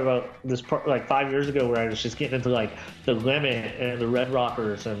peak probably about 5 years ago, where I was just getting into the Limit and the Red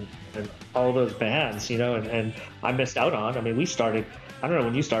Rockers and all those bands, and I missed out on. I mean, we started, I don't know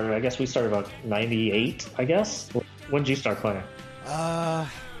when you started. I guess we started about 98, I guess. When did you start playing?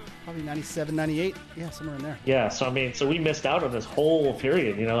 Probably 97, 98. Yeah, somewhere in there. Yeah, so I mean, so we missed out on this whole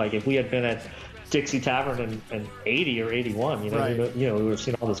period. You know, like if we had been at Dixie Tavern in 80 or 81, you know, Right. we would have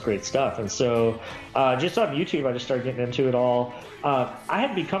seen all this great stuff. And so just on YouTube, I just started getting into it all. I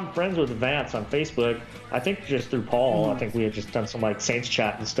had become friends with Vance on Facebook, I think just through Paul. I think we had just done some like Saints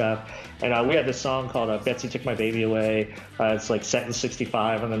chat and stuff. And we had this song called Betsy Took My Baby Away. It's like set in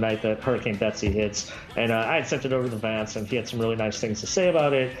 65 on the night that Hurricane Betsy hits. And I had sent it over to Vance, and he had some really nice things to say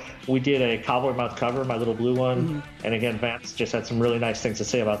about it. We did a Cowboy Mouth cover, My Little Blue One. And again, Vance just had some really nice things to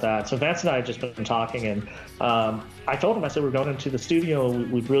say about that. So Vance and I had just been talking, and I told him, I said, we're going into the studio,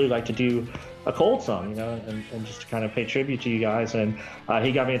 and we'd really like to do a Cold song, you know, and just to kind of pay tribute to you guys. And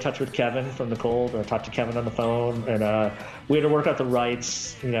he got me in touch with Kevin from the Cold. I talked to Kevin on the phone, and we had to work out the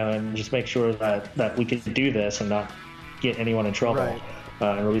rights, you know, and just make sure that we could do this and not get anyone in trouble. Right.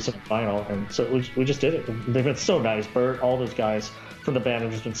 And release it final. And so we just did it. They've been so nice. Bert, all those guys from the band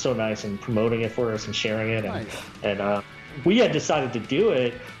have just been so nice and promoting it for us and sharing it. Nice. And we had decided to do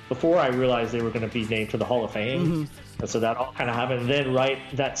it before I realized they were going to be named to the Hall of Fame. And so that all kind of happened. And then,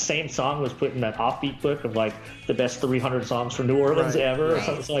 that same song was put in that Offbeat book of like the best 300 songs from New Orleans ever. Right.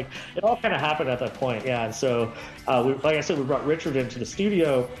 So it's like it all kind of happened at that point. Yeah. And so, like I said, we brought Richard into the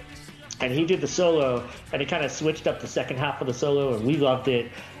studio, and he did the solo, and he kind of switched up the second half of the solo, and we loved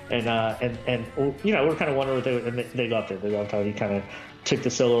it. And you know, we're kind of wondering what they loved it. They loved how he kind of took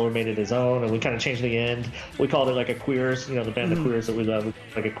the solo and made it his own, and we kind of changed the end. We called it like a Queers, you know, the band The Queers that we love,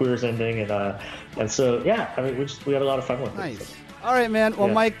 like a Queers ending, and so yeah, I mean, we had a lot of fun with it. Nice. So. All right, man. Well,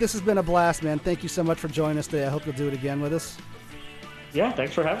 Yeah. Mike, this has been a blast, man. Thank you so much for joining us today. I hope you'll do it again with us. Yeah,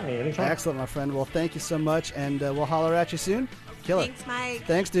 thanks for having me. Anytime. Excellent, my friend. Well, thank you so much, and we'll holler at you soon. Kill it. Thanks, Mike.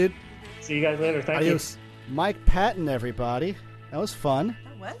 Thanks, dude. See you guys later. Thank Adios. Mike Patton, everybody. That was fun.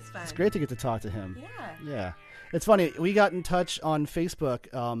 That was fun. It's great to get to talk to him. Yeah. Yeah. It's funny. We got in touch on Facebook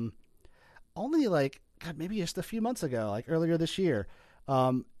only like, God, maybe just a few months ago, like earlier this year.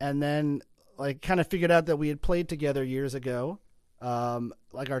 And then like kind of figured out that we had played together years ago.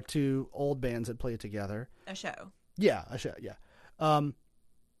 Like our two old bands had played together. A show. Yeah, a show, yeah.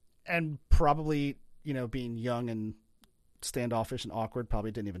 And probably, you know, being young and standoffish and awkward,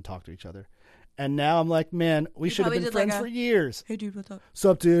 probably didn't even talk to each other. And now I'm like, man, we should have probably been did friends like for years. Hey, dude, what's up?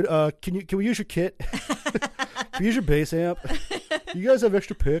 Sup, dude? Can we use your kit? Can we use your bass amp? You guys have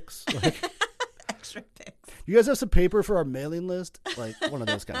extra picks? Like, Extra picks. you guys have some paper for our mailing list? Like one of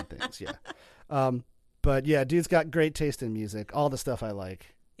those kind of things, yeah. But yeah, dude's got great taste in music, all the stuff I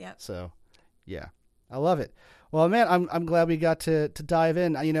like. Yep. So, yeah, I love it. Well, man, I'm glad we got to dive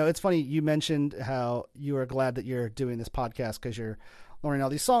in. You know, it's funny, you mentioned how you are glad that you're doing this podcast because you're learning all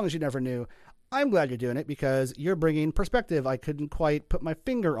these songs you never knew. I'm glad you're doing it because you're bringing perspective I couldn't quite put my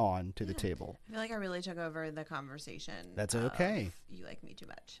finger on to the table. I feel like I really took over the conversation. That's of okay. You like me too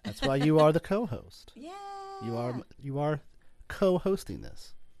much. That's why you are the co-host. Yeah. You are co-hosting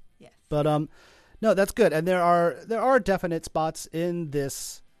this. Yes. But no, that's good. And there are definite spots in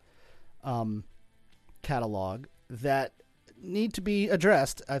this catalog that need to be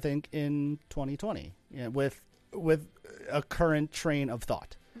addressed, I think, in 2020, you know, with a current train of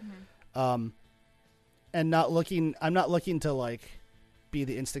thought. And I'm not looking to like be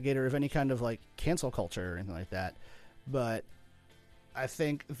the instigator of any kind of like cancel culture or anything like that. But I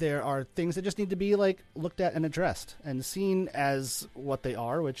think there are things that just need to be like looked at and addressed and seen as what they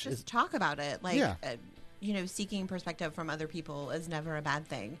are, which Just is talk about it. Like, Yeah. You know, seeking perspective from other people is never a bad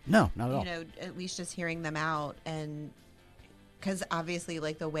thing. no, not at all. You know, at least just hearing them out. And because obviously,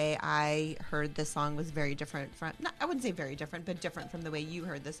 like, the way I heard this song was very different from, not, I wouldn't say very different, but different from the way you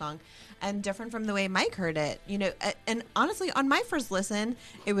heard the song and different from the way Mike heard it. You know, and honestly, on my first listen,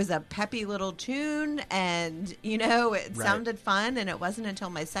 it was a peppy little tune and, you know, it Right. sounded fun. And it wasn't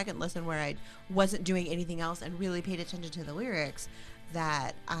until my second listen where I wasn't doing anything else and really paid attention to the lyrics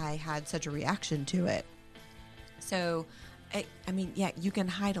that I had such a reaction to it. So, I mean, yeah, you can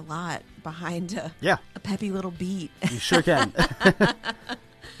hide a lot behind Yeah, a peppy little beat. you sure can.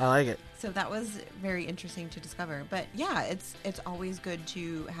 I like it. So that was very interesting to discover. But yeah, it's always good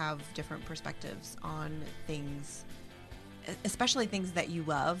to have different perspectives on things, especially things that you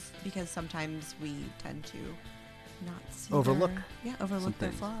love, because sometimes we tend to not see Overlook overlook their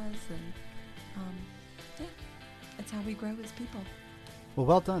things. flaws, and yeah, it's how we grow as people.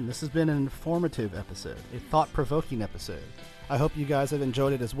 Well done. This has been an informative episode, a thought-provoking episode. I hope you guys have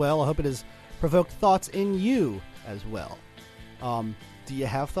enjoyed it as well. I hope it has provoked thoughts in you as well. Do you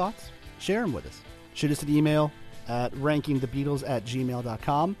have thoughts? Share them with us. Shoot us an email at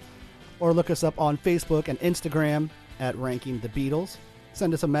rankingthebeatles@gmail.com or look us up on Facebook and Instagram at rankingthebeatles.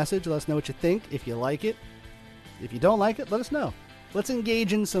 Send us a message. Let us know what you think. If you like it. If you don't like it, let us know. let's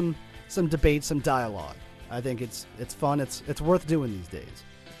engage in some debate, some dialogue. I think it's fun. It's worth doing these days.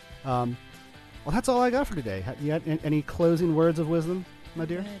 Well, that's all I got for today. You got any closing words of wisdom, my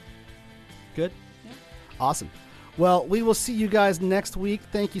dear? Good? Yeah. Awesome. Well, we will see you guys next week.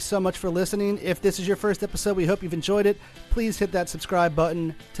 Thank you so much for listening. If this is your first episode, we hope you've enjoyed it. Please hit that subscribe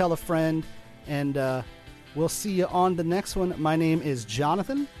button, tell a friend, and we'll see you on the next one. My name is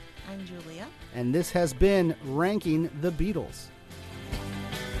Jonathan. I'm Julia. And this has been Ranking the Beatles.